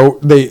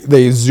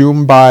they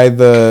zoom by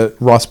the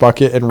rust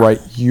bucket and write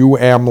 "You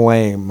am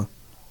lame."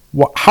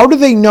 How do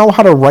they know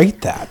how to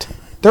write that?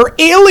 They're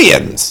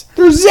aliens.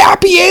 They're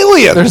zappy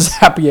aliens. There's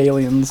happy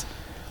aliens.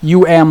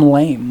 You am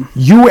lame.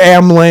 You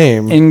am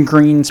lame. In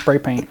green spray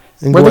paint.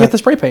 And Where'd they Gwen- get the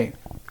spray paint?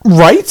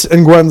 Right?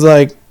 And Gwen's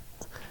like,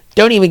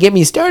 Don't even get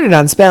me started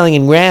on spelling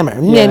and grammar.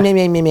 Yeah. Meh, meh,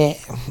 meh, meh, meh.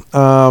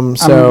 I'm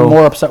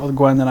more upset with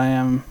Gwen than I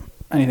am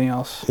anything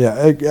else. yeah,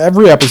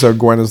 every episode,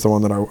 Gwen is the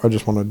one that I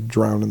just want to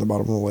drown in the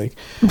bottom of the lake.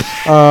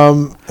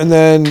 And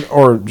then,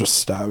 or just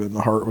stab in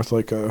the heart with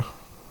like a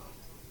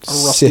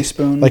rusty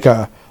spoon. like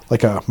a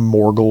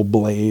Morgul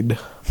blade.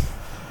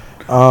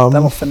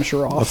 That'll finish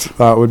her off.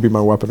 That would be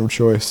my weapon of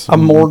choice. A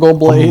Morgul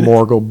blade? A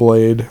Morgul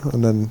blade.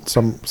 And then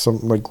some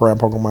like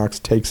Grandpa Uncle Max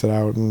takes it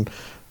out, and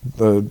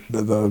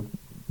the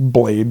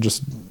blade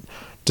just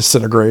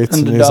disintegrates,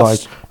 and Into he's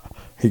dust. like,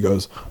 he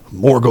goes,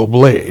 Morgul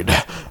blade.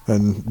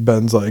 And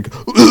Ben's like,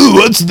 ooh,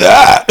 what's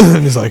that?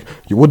 And he's like,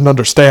 you wouldn't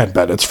understand,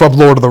 Ben. It's from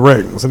Lord of the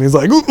Rings. And he's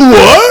like, what?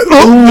 What?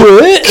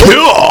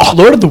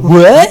 Lord of the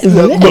what?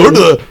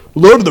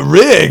 Lord of the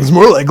Rings,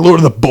 more like Lord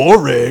of the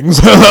Borings.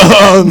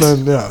 And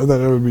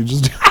then it would be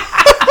just.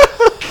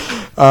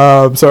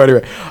 So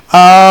anyway,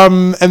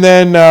 and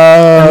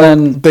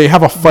then they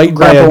have a fight.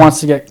 Grandpa wants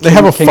to get They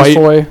have a King's fight.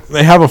 toy.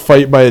 They have a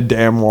fight by a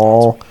damn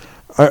wall.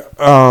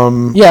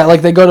 Yeah,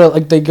 like they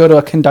go to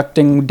a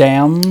conducting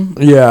dam.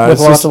 Yeah, with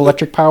it's lots just- of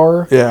electric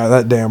power. Yeah,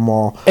 that damn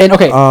wall. And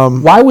okay,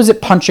 why was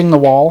it punching the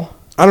wall?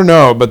 I don't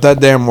know, but that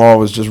damn wall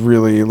was just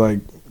really like,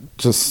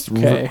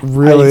 Okay,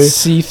 really. I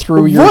see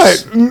through your.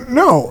 What?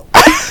 No,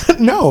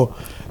 no.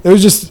 It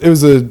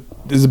was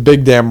a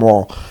big damn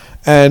wall,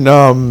 and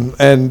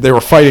they were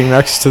fighting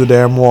next to the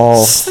damn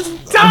wall.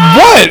 Stop!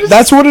 What?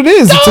 That's what it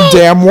is. It's a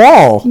damn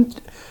wall.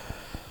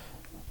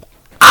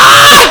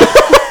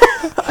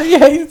 I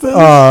hate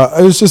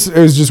this. It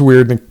was just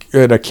weird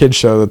in a kid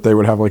show that they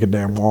would have like a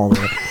damn wall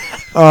there.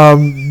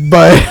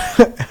 But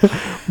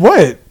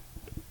what?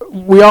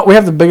 We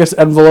have the biggest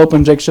envelope,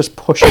 and Jake's just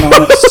pushing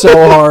on it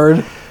so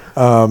hard.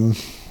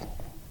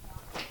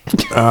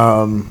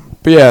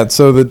 But yeah,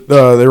 so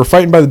they were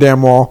fighting by the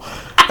damn wall,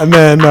 and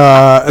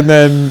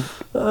then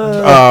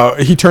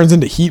he turns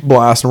into Heat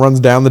Blast and runs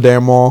down the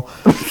damn wall,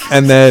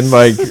 and then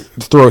like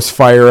throws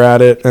fire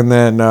at it, and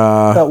then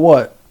That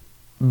what?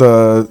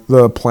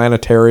 the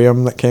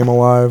planetarium that came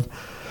alive.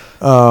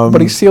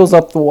 But he seals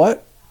up the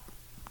what?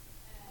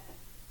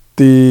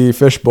 The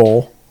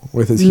fishbowl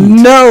with his heat.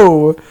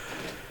 No.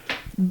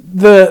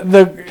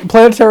 The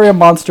planetarium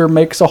monster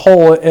makes a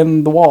hole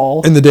in the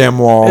wall. In the damn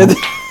wall.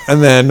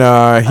 And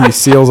then he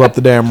seals up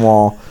the damn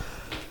wall.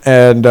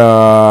 And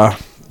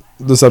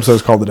this episode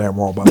is called The Damn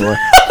Wall, by the way.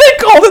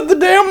 They called it the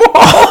damn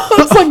wall.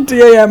 It's like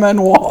DAMN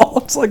wall.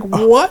 It's like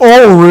what?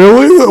 Oh,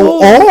 really?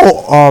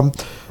 Oh.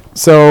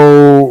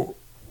 So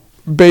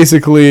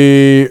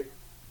basically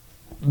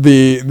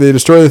they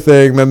destroy the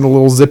thing, then the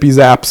little zippy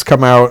zaps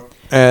come out,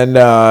 and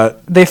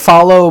They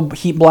follow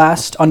Heat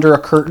Blast under a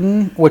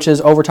curtain, which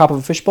is over top of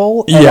a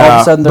fishbowl. And all of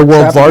yeah, a sudden the they're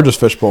world's trapped- largest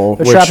fishbowl,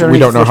 they're which trapped we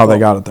underneath don't know the how they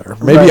fishbowl. got it there.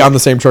 Maybe Right. on the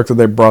same truck that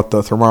they brought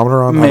the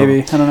thermometer on.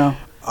 Maybe, I don't know.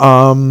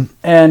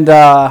 And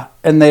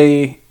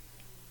they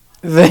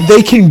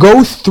They can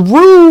go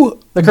through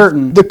the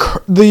curtain.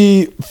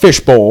 the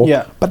fishbowl,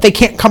 Yeah. but they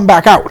can't come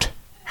back out.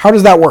 How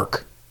does that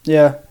work?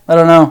 Yeah, I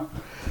don't know.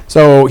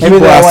 So Maybe he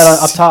they all went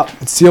blasts, up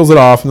top. it seals it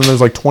off, and then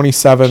there's like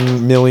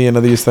 27 million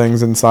of these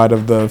things inside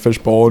of the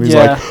fishbowl, and he's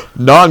Yeah. like,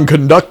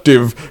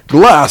 non-conductive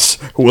glass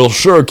will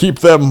sure keep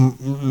them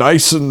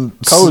nice and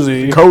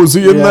Cozy.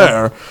 in Yeah.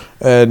 there.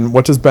 And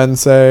what does Ben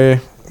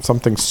say?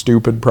 Something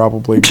stupid,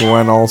 probably.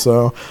 Gwen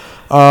also.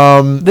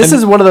 This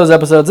is one of those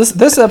episodes.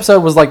 This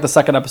episode was like the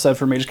second episode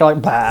for me. Just kind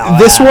of like, bah,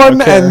 This I don't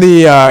one care. and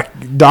the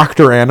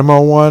Dr.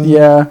 Animo one.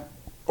 Yeah.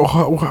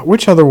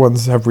 Which other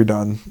ones have we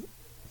done?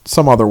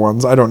 Some other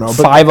ones. I don't know.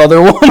 But 5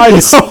 other ones. I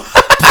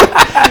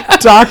know.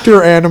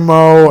 Dr.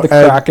 Animo The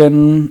and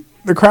Kraken.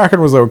 the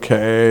Kraken was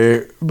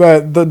okay,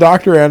 but the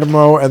Dr.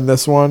 Animo and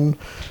this one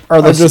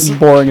Are the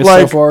boring as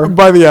so far.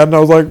 By the end, I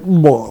was like,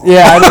 "Whoa."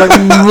 Yeah, I was like,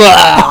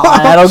 bah,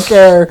 I don't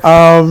care.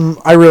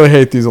 I really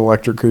hate these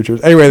electric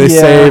creatures. Anyway, they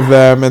Yeah. save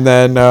them, and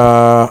then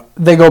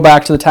They go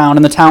back to the town,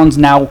 and the town's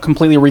now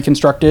completely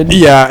reconstructed.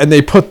 yeah, and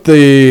they put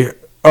the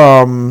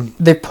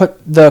They put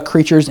the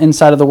creatures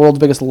inside of the world's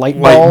biggest light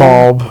light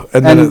bulb. bulb,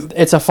 and then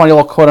It's a funny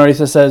little quote underneath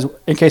that says,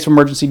 "In case of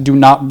emergency, do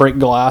not break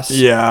glass."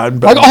 yeah,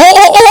 and Like, oh!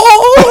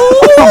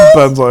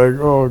 Ben's like,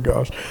 oh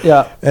gosh.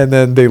 Yeah. And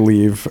then they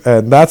leave,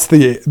 and that's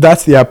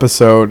the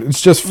episode.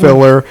 It's just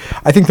filler.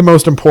 I think the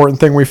most important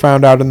thing we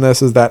found out in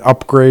this is that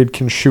Upgrade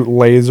can shoot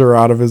laser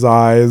out of his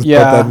eyes,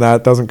 Yeah. but then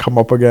that doesn't come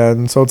up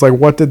again. So it's like,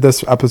 what did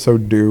this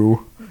episode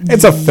do?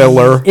 It's a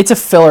filler. It's a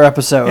filler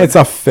episode. It's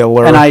a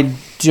filler. And I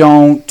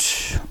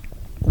don't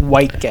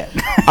like it.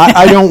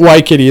 I don't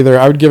like it either.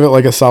 I would give it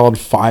like a solid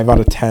 5 out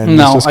of 10.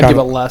 No, It's just I'd give it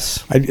kinda-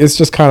 less. It's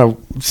just kind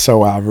of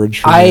so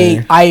average for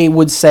me. I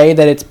would say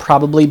that it's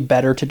probably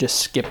better to just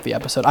skip the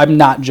episode. I'm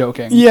not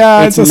joking.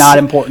 Yeah, it's not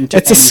important to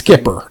It's a anything.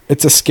 skipper.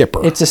 It's a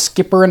skipper. It's a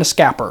skipper and a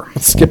scapper.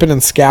 It's skipping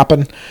and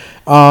scapping.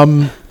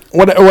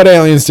 What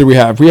aliens did we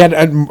have? We had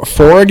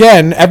 4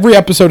 again. Every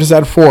episode has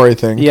had 4, I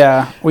think.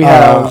 Yeah, we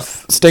have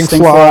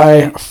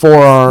Stinkfly,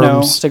 Forearms, No,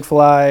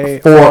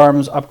 Stinkfly, Four-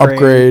 Forearms,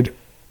 Upgrade,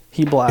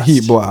 Heat Heat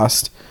Blast.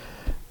 Blast.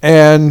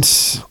 And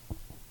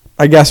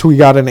I guess we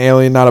got an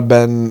alien, not a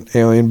Ben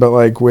alien, but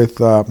like with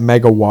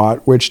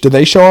Megawatt, which did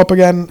they show up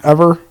again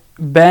ever?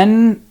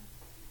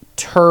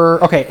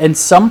 Okay, at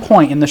some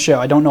point in the show,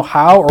 I don't know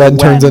how or Ben when,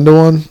 turns into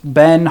one?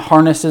 Ben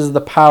harnesses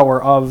the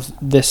power of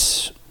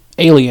this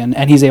alien,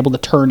 and he's able to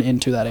turn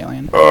into that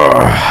alien.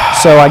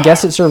 So I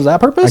guess it serves that I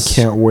purpose.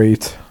 can't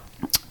wait.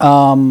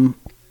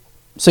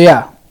 So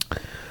yeah,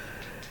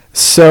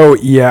 So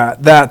yeah,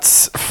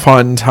 that's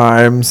fun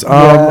times.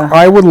 Yeah.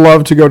 I would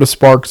love to go to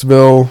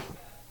Sparksville.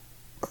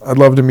 I'd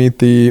love to meet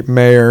the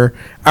mayor.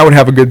 I would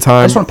have a good I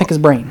time. just want to pick his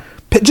brain.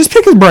 Just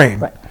pick his brain.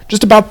 Right.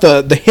 Just about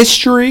the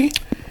history,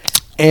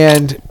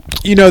 and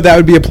that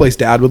would be a place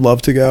Dad would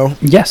love to go.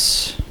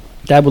 Yes,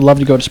 Dad would love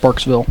to go to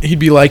Sparksville. He'd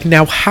be like,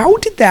 "Now, how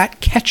did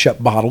that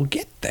ketchup bottle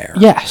get there?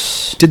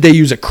 Yes. Did they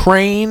use a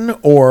crane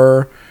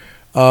or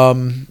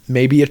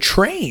maybe a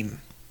train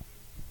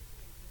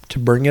to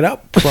bring it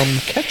up from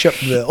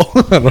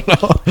Ketchupville?" I don't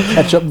know.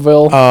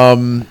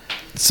 Ketchupville.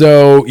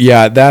 So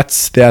yeah,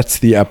 that's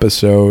the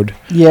episode.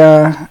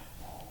 Yeah.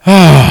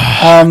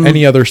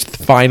 Any other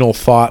final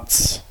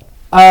thoughts?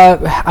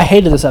 I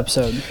hated this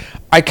episode.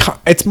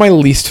 It's my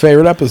least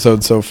favorite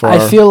episode so far.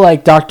 I feel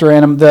like Dr.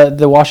 Anim,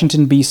 the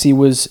Washington BC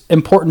was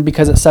important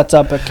because it sets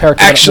up a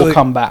character that will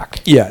come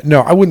back. Yeah,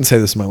 no, I wouldn't say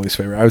this is my least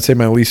favorite. I would say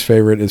my least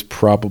favorite is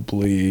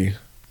probably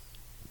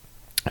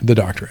the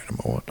Dr.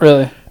 Animal one.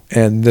 Really?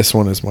 And this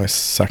one is my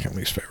second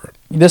least favorite.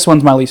 This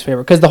one's my least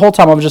favorite because the whole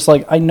time I was just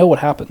like, I know what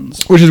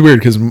happens. Which is weird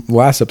because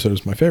last episode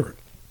was my favorite.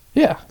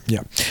 Yeah.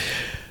 Yeah.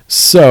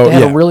 So They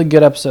had a really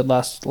good episode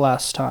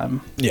last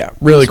time. yeah,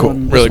 really This cool.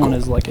 one, Really this cool. one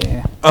is like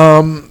a...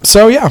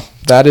 So yeah,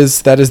 that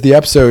is the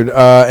episode.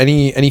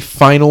 Any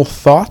final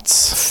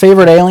thoughts?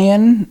 Favorite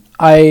alien,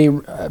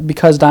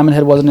 because Diamond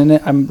Head wasn't in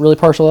it, I'm really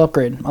partial to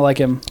Upgrade. I like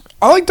him.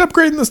 I liked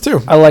upgrading this too.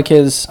 I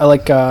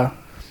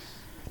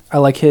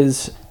like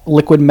his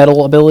liquid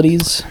metal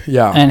abilities.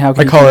 Yeah, And how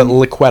I call it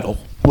liquidal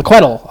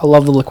Liquidal. I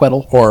love the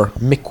Liquidal. or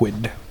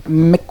miquid.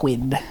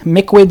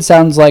 Miquid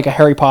sounds like a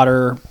Harry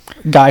Potter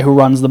guy who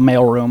runs the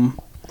mailroom.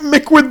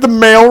 Miquid, the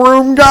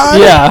mailroom guy.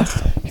 Yeah.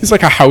 He's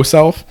like a house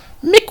elf.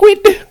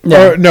 Miquid.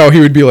 Yeah. Or, no, he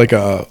would be like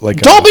a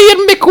Dobby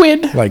and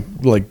Miquid.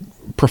 like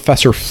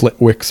Professor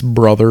Flitwick's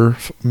brother,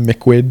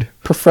 Miquid.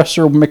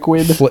 Professor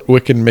Miquid.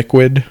 Flitwick and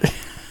Miquid.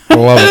 I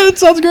love it. It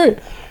sounds great.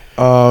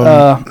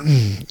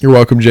 You're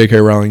welcome, J.K.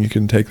 Rowling. You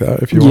can take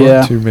that if you Yeah.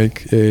 want to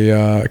make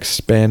a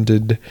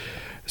expanded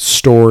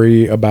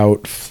story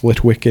about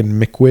Flitwick and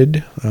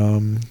Miquid.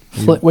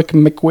 Flitwick,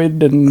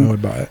 Miquid, I and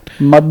would buy it.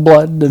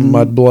 Mudblood and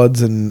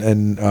Mudbloods and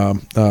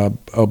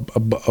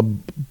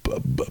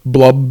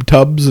blub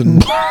tubs and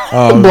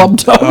Blub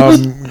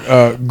tubs.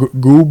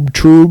 goob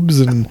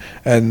troobs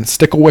and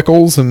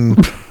sticklewickles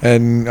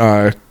and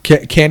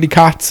candy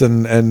cots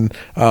and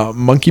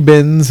monkey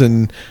bins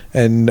and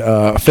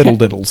fiddle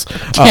diddles.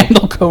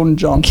 Candle Cone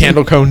Johnson.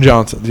 Candle Cone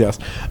Johnsons, yes.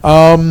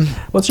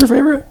 What's your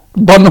favorite?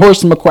 Bun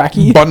Horse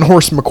McQuacky. Bun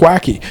Horse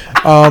McQuacky.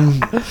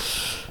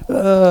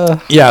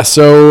 Yeah,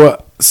 so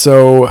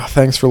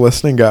thanks for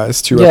listening,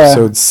 guys, to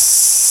episode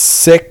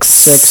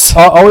 6.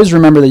 Always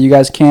remember that you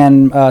guys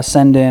can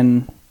send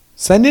in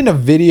Send in a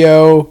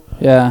video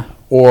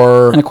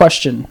or and a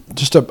question.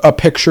 just a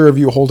picture of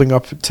you holding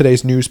up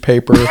today's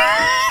newspaper. just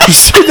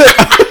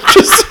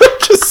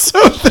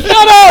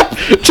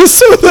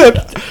so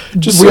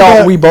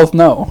that We both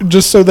know.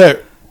 just so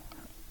that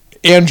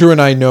Andrew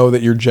and I know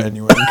that you're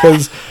genuine,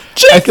 because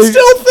Jake still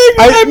thinks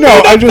I made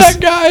up that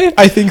guy.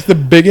 I think the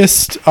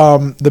biggest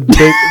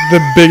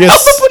the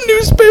biggest Up a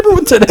newspaper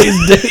with today's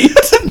date.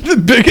 the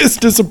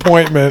biggest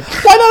disappointment.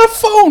 Why not a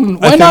phone?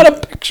 Why not a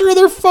picture of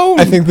their phone?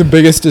 I think the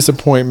biggest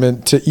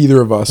disappointment to either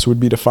of us would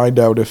be to find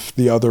out if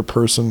the other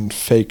person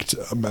faked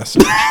a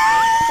message.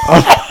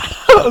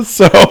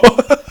 So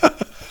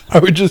I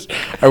would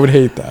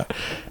hate that,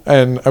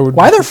 and I would.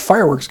 Why are there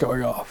fireworks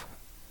going off?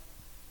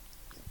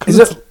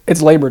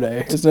 It's Labor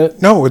Day, isn't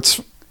it? No, it's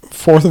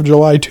 4th of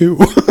July too.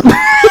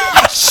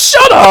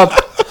 Shut up.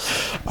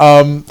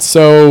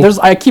 So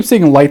I keep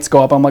seeing lights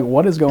go up. I'm like,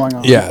 what is going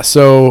on? yeah.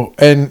 So,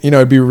 and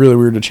it'd be really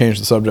weird to change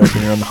the subject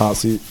when you're on the hot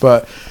seat,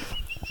 but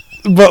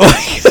like,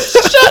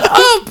 shut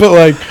up. But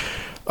like,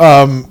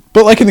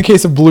 But like in the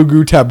case of Blue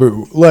Goo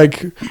Taboo,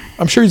 like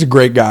I'm sure he's a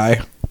great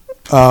guy.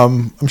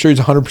 I'm sure he's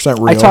 100%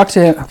 real. I talked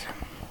to him.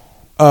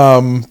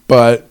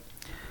 But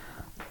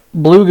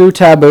Blue Goo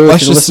Taboo,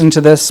 Let's if you're just- listening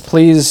to this,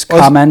 please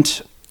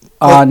comment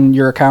on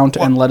your account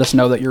and let us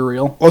know that you're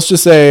real. let's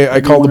just say I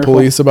That'd be called the wonderful.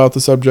 police about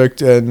the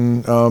subject,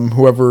 and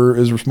whoever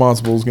is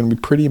responsible is going to be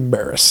pretty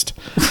embarrassed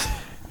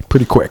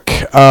pretty quick.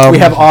 We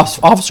have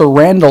Officer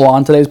Randall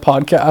on today's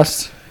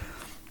podcast.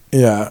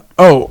 Yeah.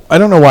 Oh, I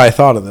don't know why I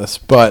thought of this,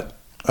 but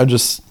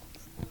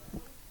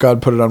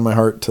God put it on my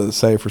heart to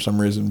say for some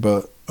reason,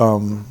 but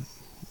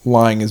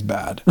lying is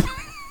bad.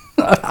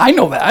 I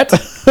know that.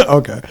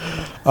 Okay.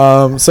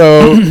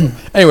 So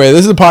anyway,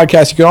 this is a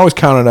podcast. You can always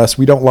count on us.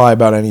 We don't lie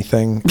about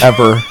anything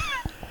ever.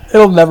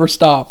 It'll never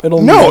stop.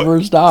 It'll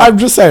never stop. I'm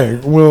just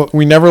saying,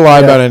 we never lie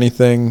Yeah. about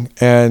anything.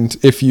 And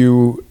if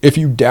you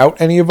doubt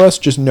any of us,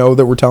 just know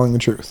that we're telling the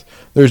truth.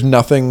 There's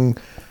nothing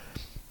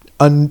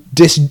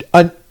disingenuous.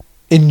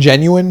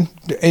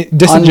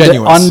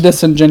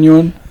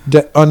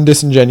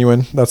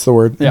 Undisingenuine. That's the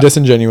word. Yeah.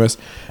 Disingenuous.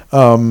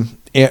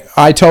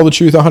 I tell the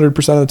truth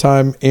 100% of the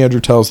time.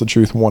 Andrew tells the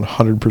truth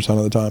 100%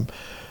 of the time.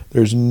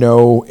 There's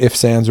no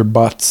ifs, ands, or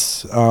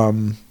buts.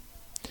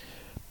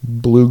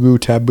 Blue Goo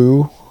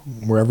Taboo,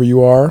 wherever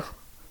you are,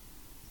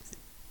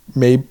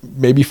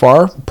 maybe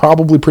far,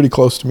 probably pretty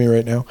close to me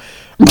right now.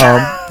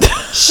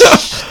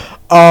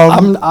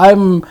 I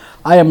am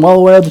well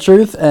aware of the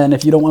truth, and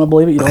if you don't want to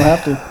believe it, you don't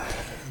have to.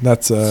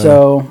 That's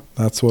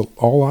what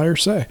all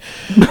liars say.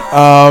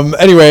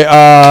 Anyway,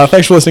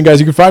 thanks for listening, guys.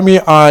 You can find me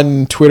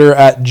on Twitter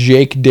at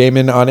Jake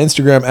Damon, on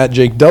Instagram at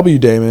Jake W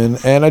Damon,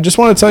 and I just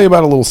want to tell you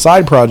about a little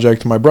side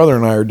project my brother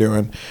and I are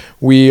doing.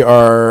 We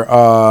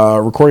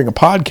are recording a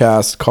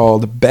podcast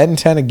called Ben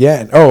 10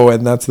 Again. Oh,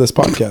 and that's this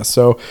podcast.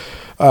 So,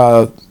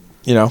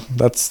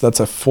 that's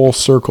a full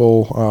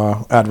circle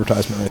Uh,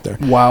 advertisement right there.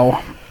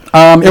 Wow.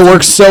 It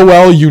works so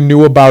well. You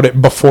knew about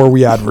it before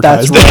we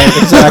advertised. That's right.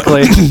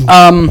 Exactly.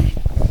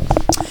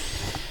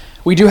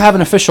 We do have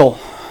an official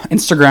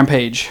Instagram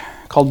page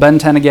called Ben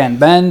 10 Again.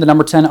 Ben, the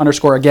number 10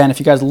 _. Again. If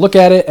you guys look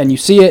at it and you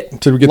see it,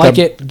 Did we get like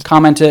that- it,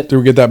 comment it. Did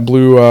we get that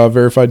blue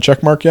verified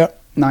check mark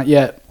yet? Not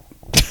yet.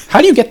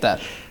 How do you get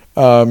that?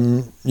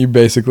 You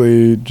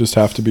basically just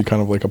have to be kind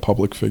of like a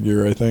public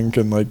figure, I think,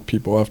 and like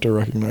people have to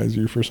recognize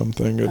you for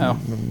something. And, Oh.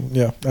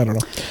 yeah, I don't know.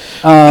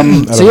 So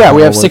don't know yeah, how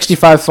we that have works.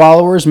 65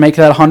 followers. Make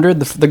that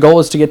 100. The goal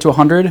is to get to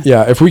 100.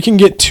 Yeah, if we can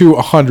get to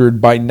 100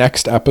 by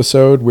next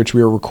episode, which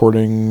we are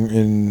recording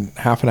in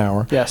half an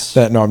hour. Yes.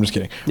 No, I'm just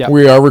kidding. Yeah.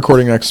 We are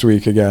recording next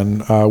week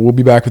again. We'll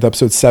be back with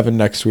episode 7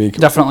 next week.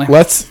 Definitely.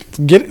 Let's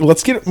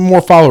get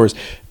more followers.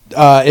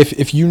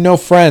 If you know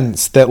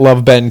friends that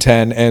love Ben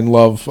 10 and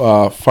love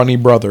Funny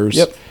Brothers.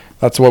 Yep.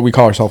 That's what we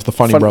call ourselves, the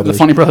Funny Brothers. The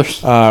Funny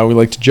Brothers. We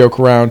like to joke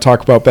around,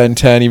 talk about Ben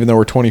 10, even though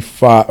we're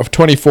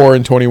 24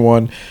 and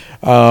 21.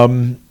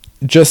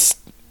 Just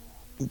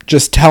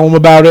tell them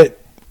about it,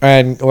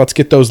 and let's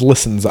get those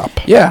listens up.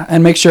 Yeah,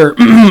 and make sure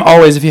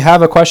always, if you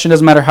have a question,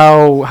 doesn't matter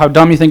how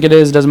dumb you think it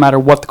is, doesn't matter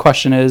what the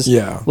question is.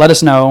 Yeah. Let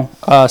us know.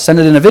 Send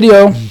it in a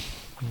video,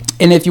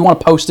 and if you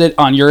want to post it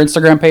on your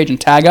Instagram page and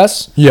tag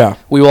us, Yeah.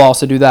 we will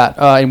also do that,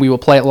 and we will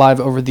play it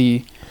live over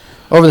the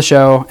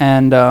show,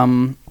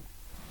 and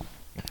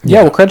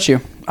we'll credit you,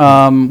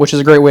 which is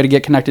a great way to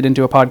get connected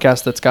into a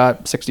podcast that's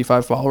got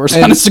 65 followers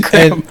on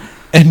Instagram.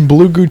 And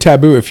Blue Goo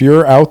Taboo, if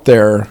you're out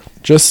there,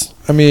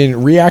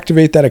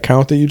 reactivate that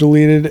account that you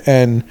deleted,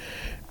 and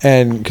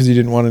because you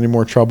didn't want any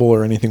more trouble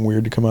or anything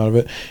weird to come out of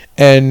it,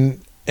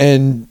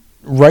 and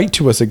write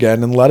to us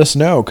again and let us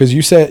know, because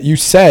you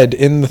said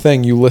in the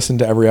thing you listened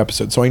to every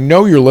episode, so I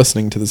know you're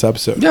listening to this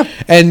episode. Yeah.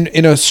 And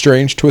in a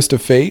strange twist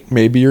of fate,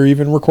 maybe you're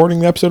even recording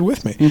the episode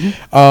with me.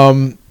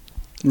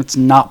 It's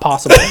not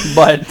possible,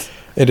 but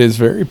It is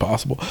very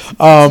possible.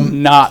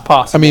 not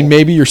possible.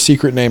 Maybe your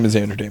secret name is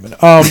Andrew Damon.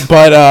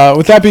 But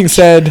with that being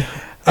said,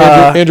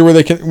 Andrew,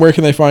 where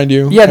can they find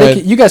you? yeah,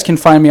 you guys can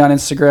find me on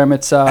Instagram.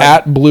 It's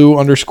at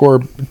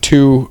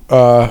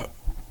blue_2.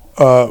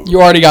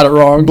 you already got it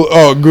wrong.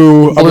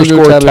 Goo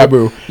 _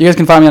 taboo. You guys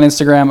can find me on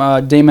Instagram,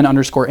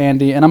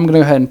 Damon_Andy, and I'm gonna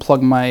go ahead and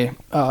plug my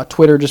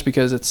Twitter just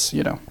because it's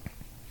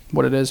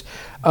what it is.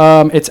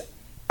 It's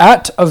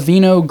at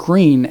Avino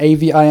Green,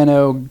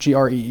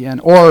 AVINOGREEN,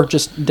 or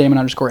just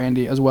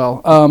Damon_Andy as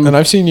well. And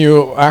I've seen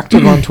you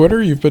active on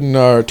Twitter. You've been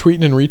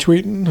tweeting and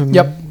retweeting. And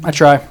Yep, I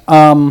try.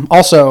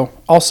 Also.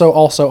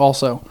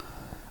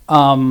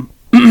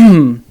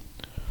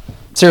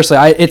 Seriously,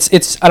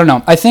 it's I don't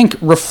know. I think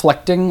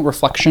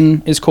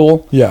reflection is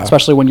cool. Yeah.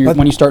 Especially when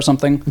you start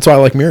something. That's why I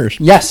like mirrors.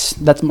 Yes,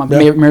 that's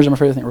mirrors are my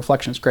favorite thing.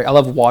 Reflection is great. I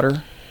love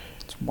water.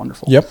 It's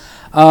wonderful. Yep.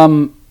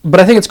 But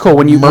I think it's cool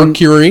when you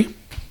Mercury.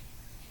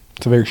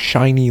 It's a very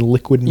shiny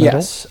liquid metal.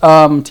 Yes.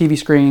 TV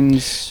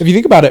screens. If you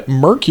think about it,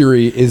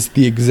 mercury is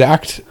the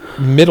exact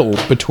middle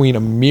between a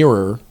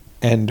mirror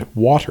and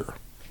water.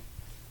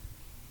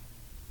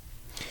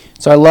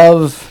 So I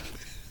love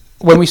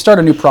when we start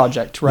a new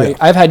project, right? Yeah.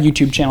 I've had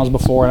YouTube channels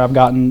before, and I've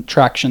gotten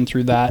traction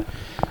through that.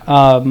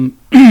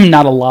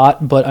 Not a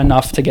lot, but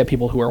enough to get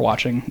people who are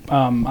watching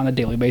on a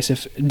daily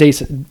basis.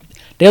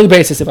 daily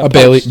basis. If I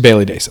Bailey post.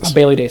 basis. A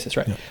Bailey basis,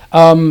 right?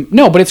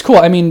 No, but it's cool.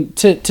 I mean,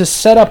 to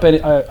set up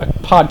a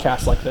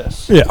podcast like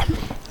this, Yeah.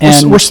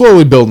 and We're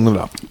slowly building it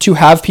up. to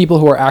have people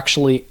who are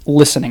actually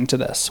listening to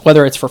this,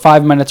 whether it's for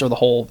 5 minutes or the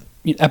whole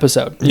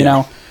episode, you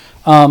know.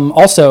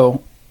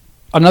 Also,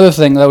 another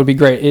thing that would be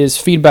great is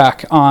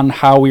feedback on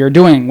how we are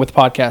doing with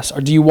podcasts.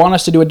 Or do you want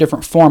us to do a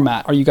different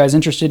format? Are you guys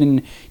interested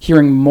in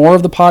hearing more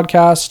of the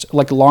podcast,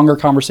 like longer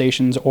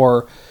conversations,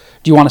 or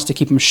do you want us to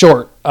keep them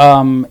short?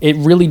 It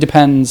really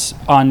depends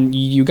on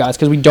you guys,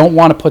 because we don't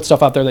want to put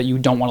stuff out there that you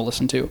don't want to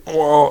listen to.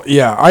 Well,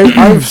 yeah,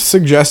 I've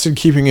suggested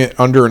keeping it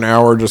under an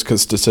hour just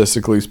because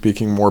statistically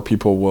speaking, more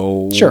people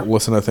will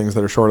listen to things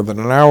that are shorter than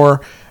an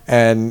hour.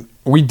 And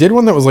we did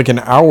one that was like an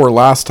hour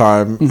last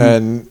time,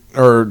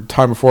 or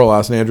time before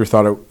last, and Andrew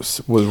thought it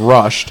was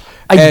rushed.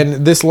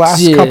 And this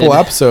last couple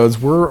episodes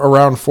were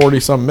around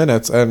 40-some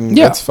minutes, and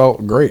it's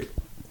felt great.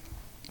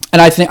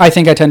 And I think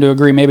I tend to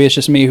agree. Maybe it's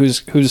just me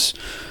who's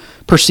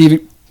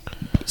perceiving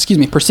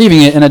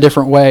it in a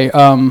different way.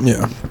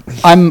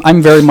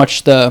 I'm very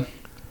much the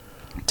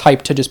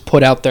type to just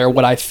put out there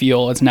what I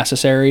feel is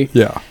necessary.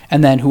 Yeah.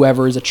 And then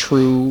whoever is a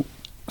true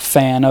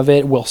fan of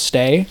it will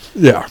stay.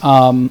 Yeah.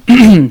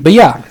 But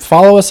yeah,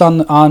 follow us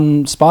on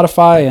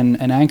Spotify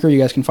and Anchor. You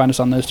guys can find us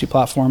on those two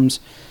platforms.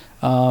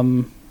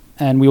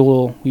 And we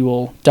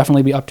will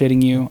definitely be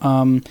updating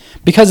you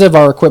because of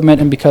our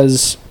equipment and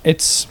because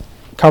it's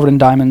covered in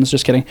diamonds.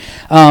 Just kidding.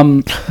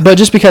 But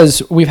just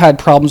because we've had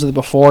problems with it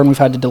before and we've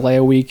had to delay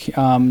a week,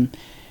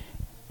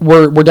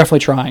 we're definitely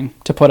trying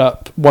to put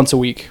up once a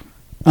week.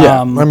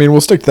 Yeah, I mean,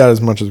 we'll stick to that as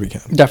much as we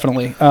can.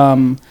 Definitely.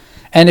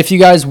 And if you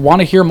guys want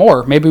to hear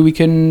more, maybe we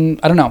can,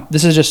 I don't know,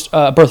 this is just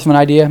a birth of an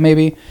idea,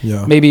 maybe.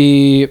 Yeah.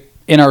 Maybe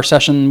in our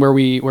session where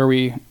we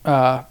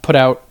put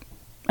out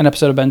an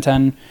episode of Ben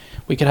 10,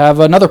 we could have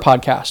another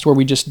podcast where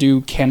we just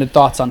do candid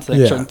thoughts on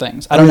certain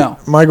things. I don't know.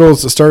 My goal is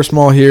to start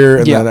small here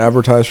and then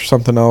advertise for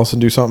something else and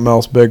do something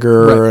else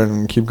bigger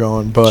and keep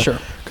going. But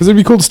because it'd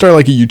be cool to start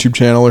like a YouTube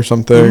channel or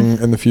something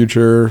in the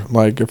future.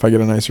 Like if I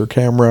get a nicer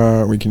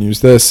camera, we can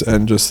use this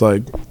and just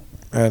like,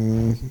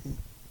 and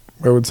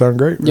it would sound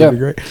great. It would be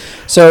great.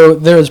 So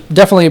there's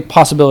definitely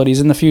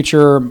possibilities in the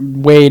future,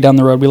 way down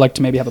the road. We like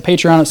to maybe have a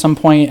Patreon at some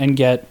point and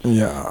get,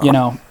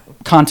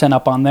 content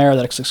up on there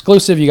that's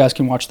exclusive. You guys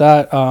can watch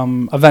that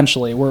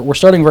eventually. We're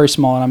starting very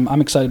small, and I'm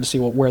excited to see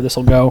where this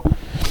will go.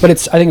 But I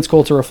think it's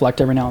cool to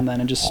reflect every now and then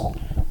and just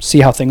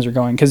see how things are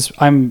going, because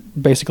I'm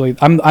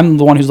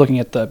the one who's looking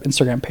at the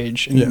Instagram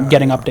page and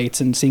getting updates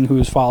and seeing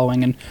who's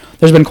following, and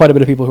there's been quite a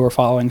bit of people who are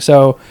following.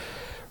 So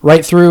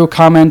write through,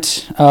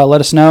 comment,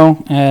 let us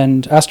know,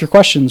 and ask your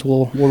questions.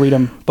 We'll read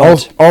them.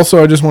 But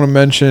also, I just want to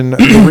mention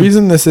the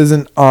reason this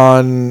isn't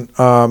on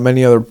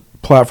many other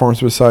platforms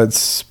besides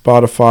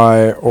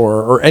Spotify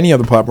or any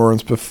other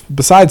platforms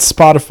besides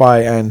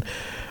Spotify and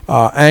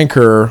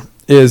Anchor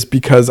is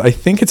because I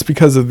think it's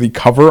because of the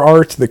cover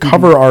art. The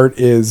cover art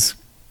is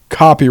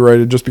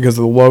copyrighted just because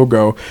of the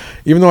logo.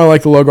 Even though I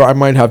like the logo, I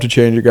might have to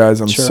change it,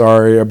 guys. I'm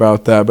sorry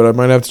about that, but I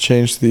might have to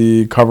change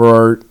the cover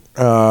art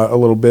a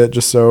little bit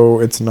just so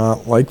it's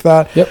not like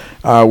that.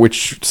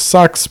 Which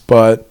sucks,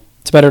 but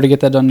it's better to get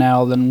that done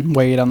now than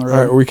way down the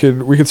road. We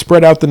could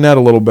spread out the net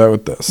a little bit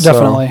with this.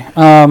 Definitely.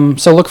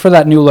 So look for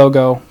that new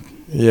logo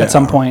at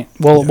some point.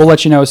 We'll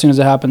let you know as soon as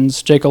it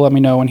happens. Jake will let me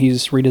know when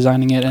he's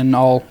redesigning it, and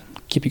I'll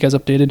keep you guys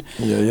updated.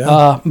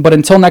 But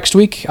until next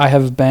week, I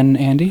have been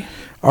Andy.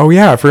 Oh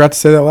yeah, I forgot to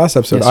say that last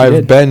episode.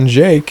 I've been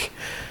Jake,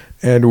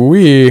 and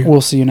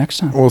we'll see you next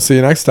time. We'll see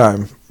you next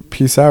time.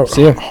 Peace out,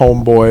 see ya.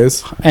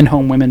 Homeboys and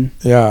home women.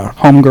 Yeah,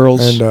 home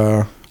girls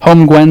and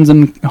home Gwens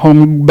and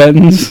home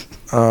Bens.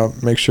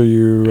 Make sure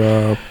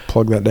you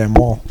plug that damn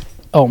wall.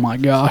 Oh my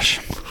gosh.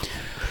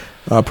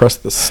 Press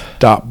the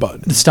stop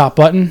button. The stop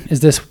button? Is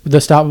this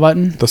the stop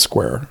button? The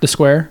square. The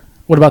square?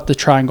 What about the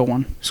triangle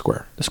one?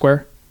 Square. The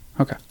square?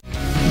 Okay.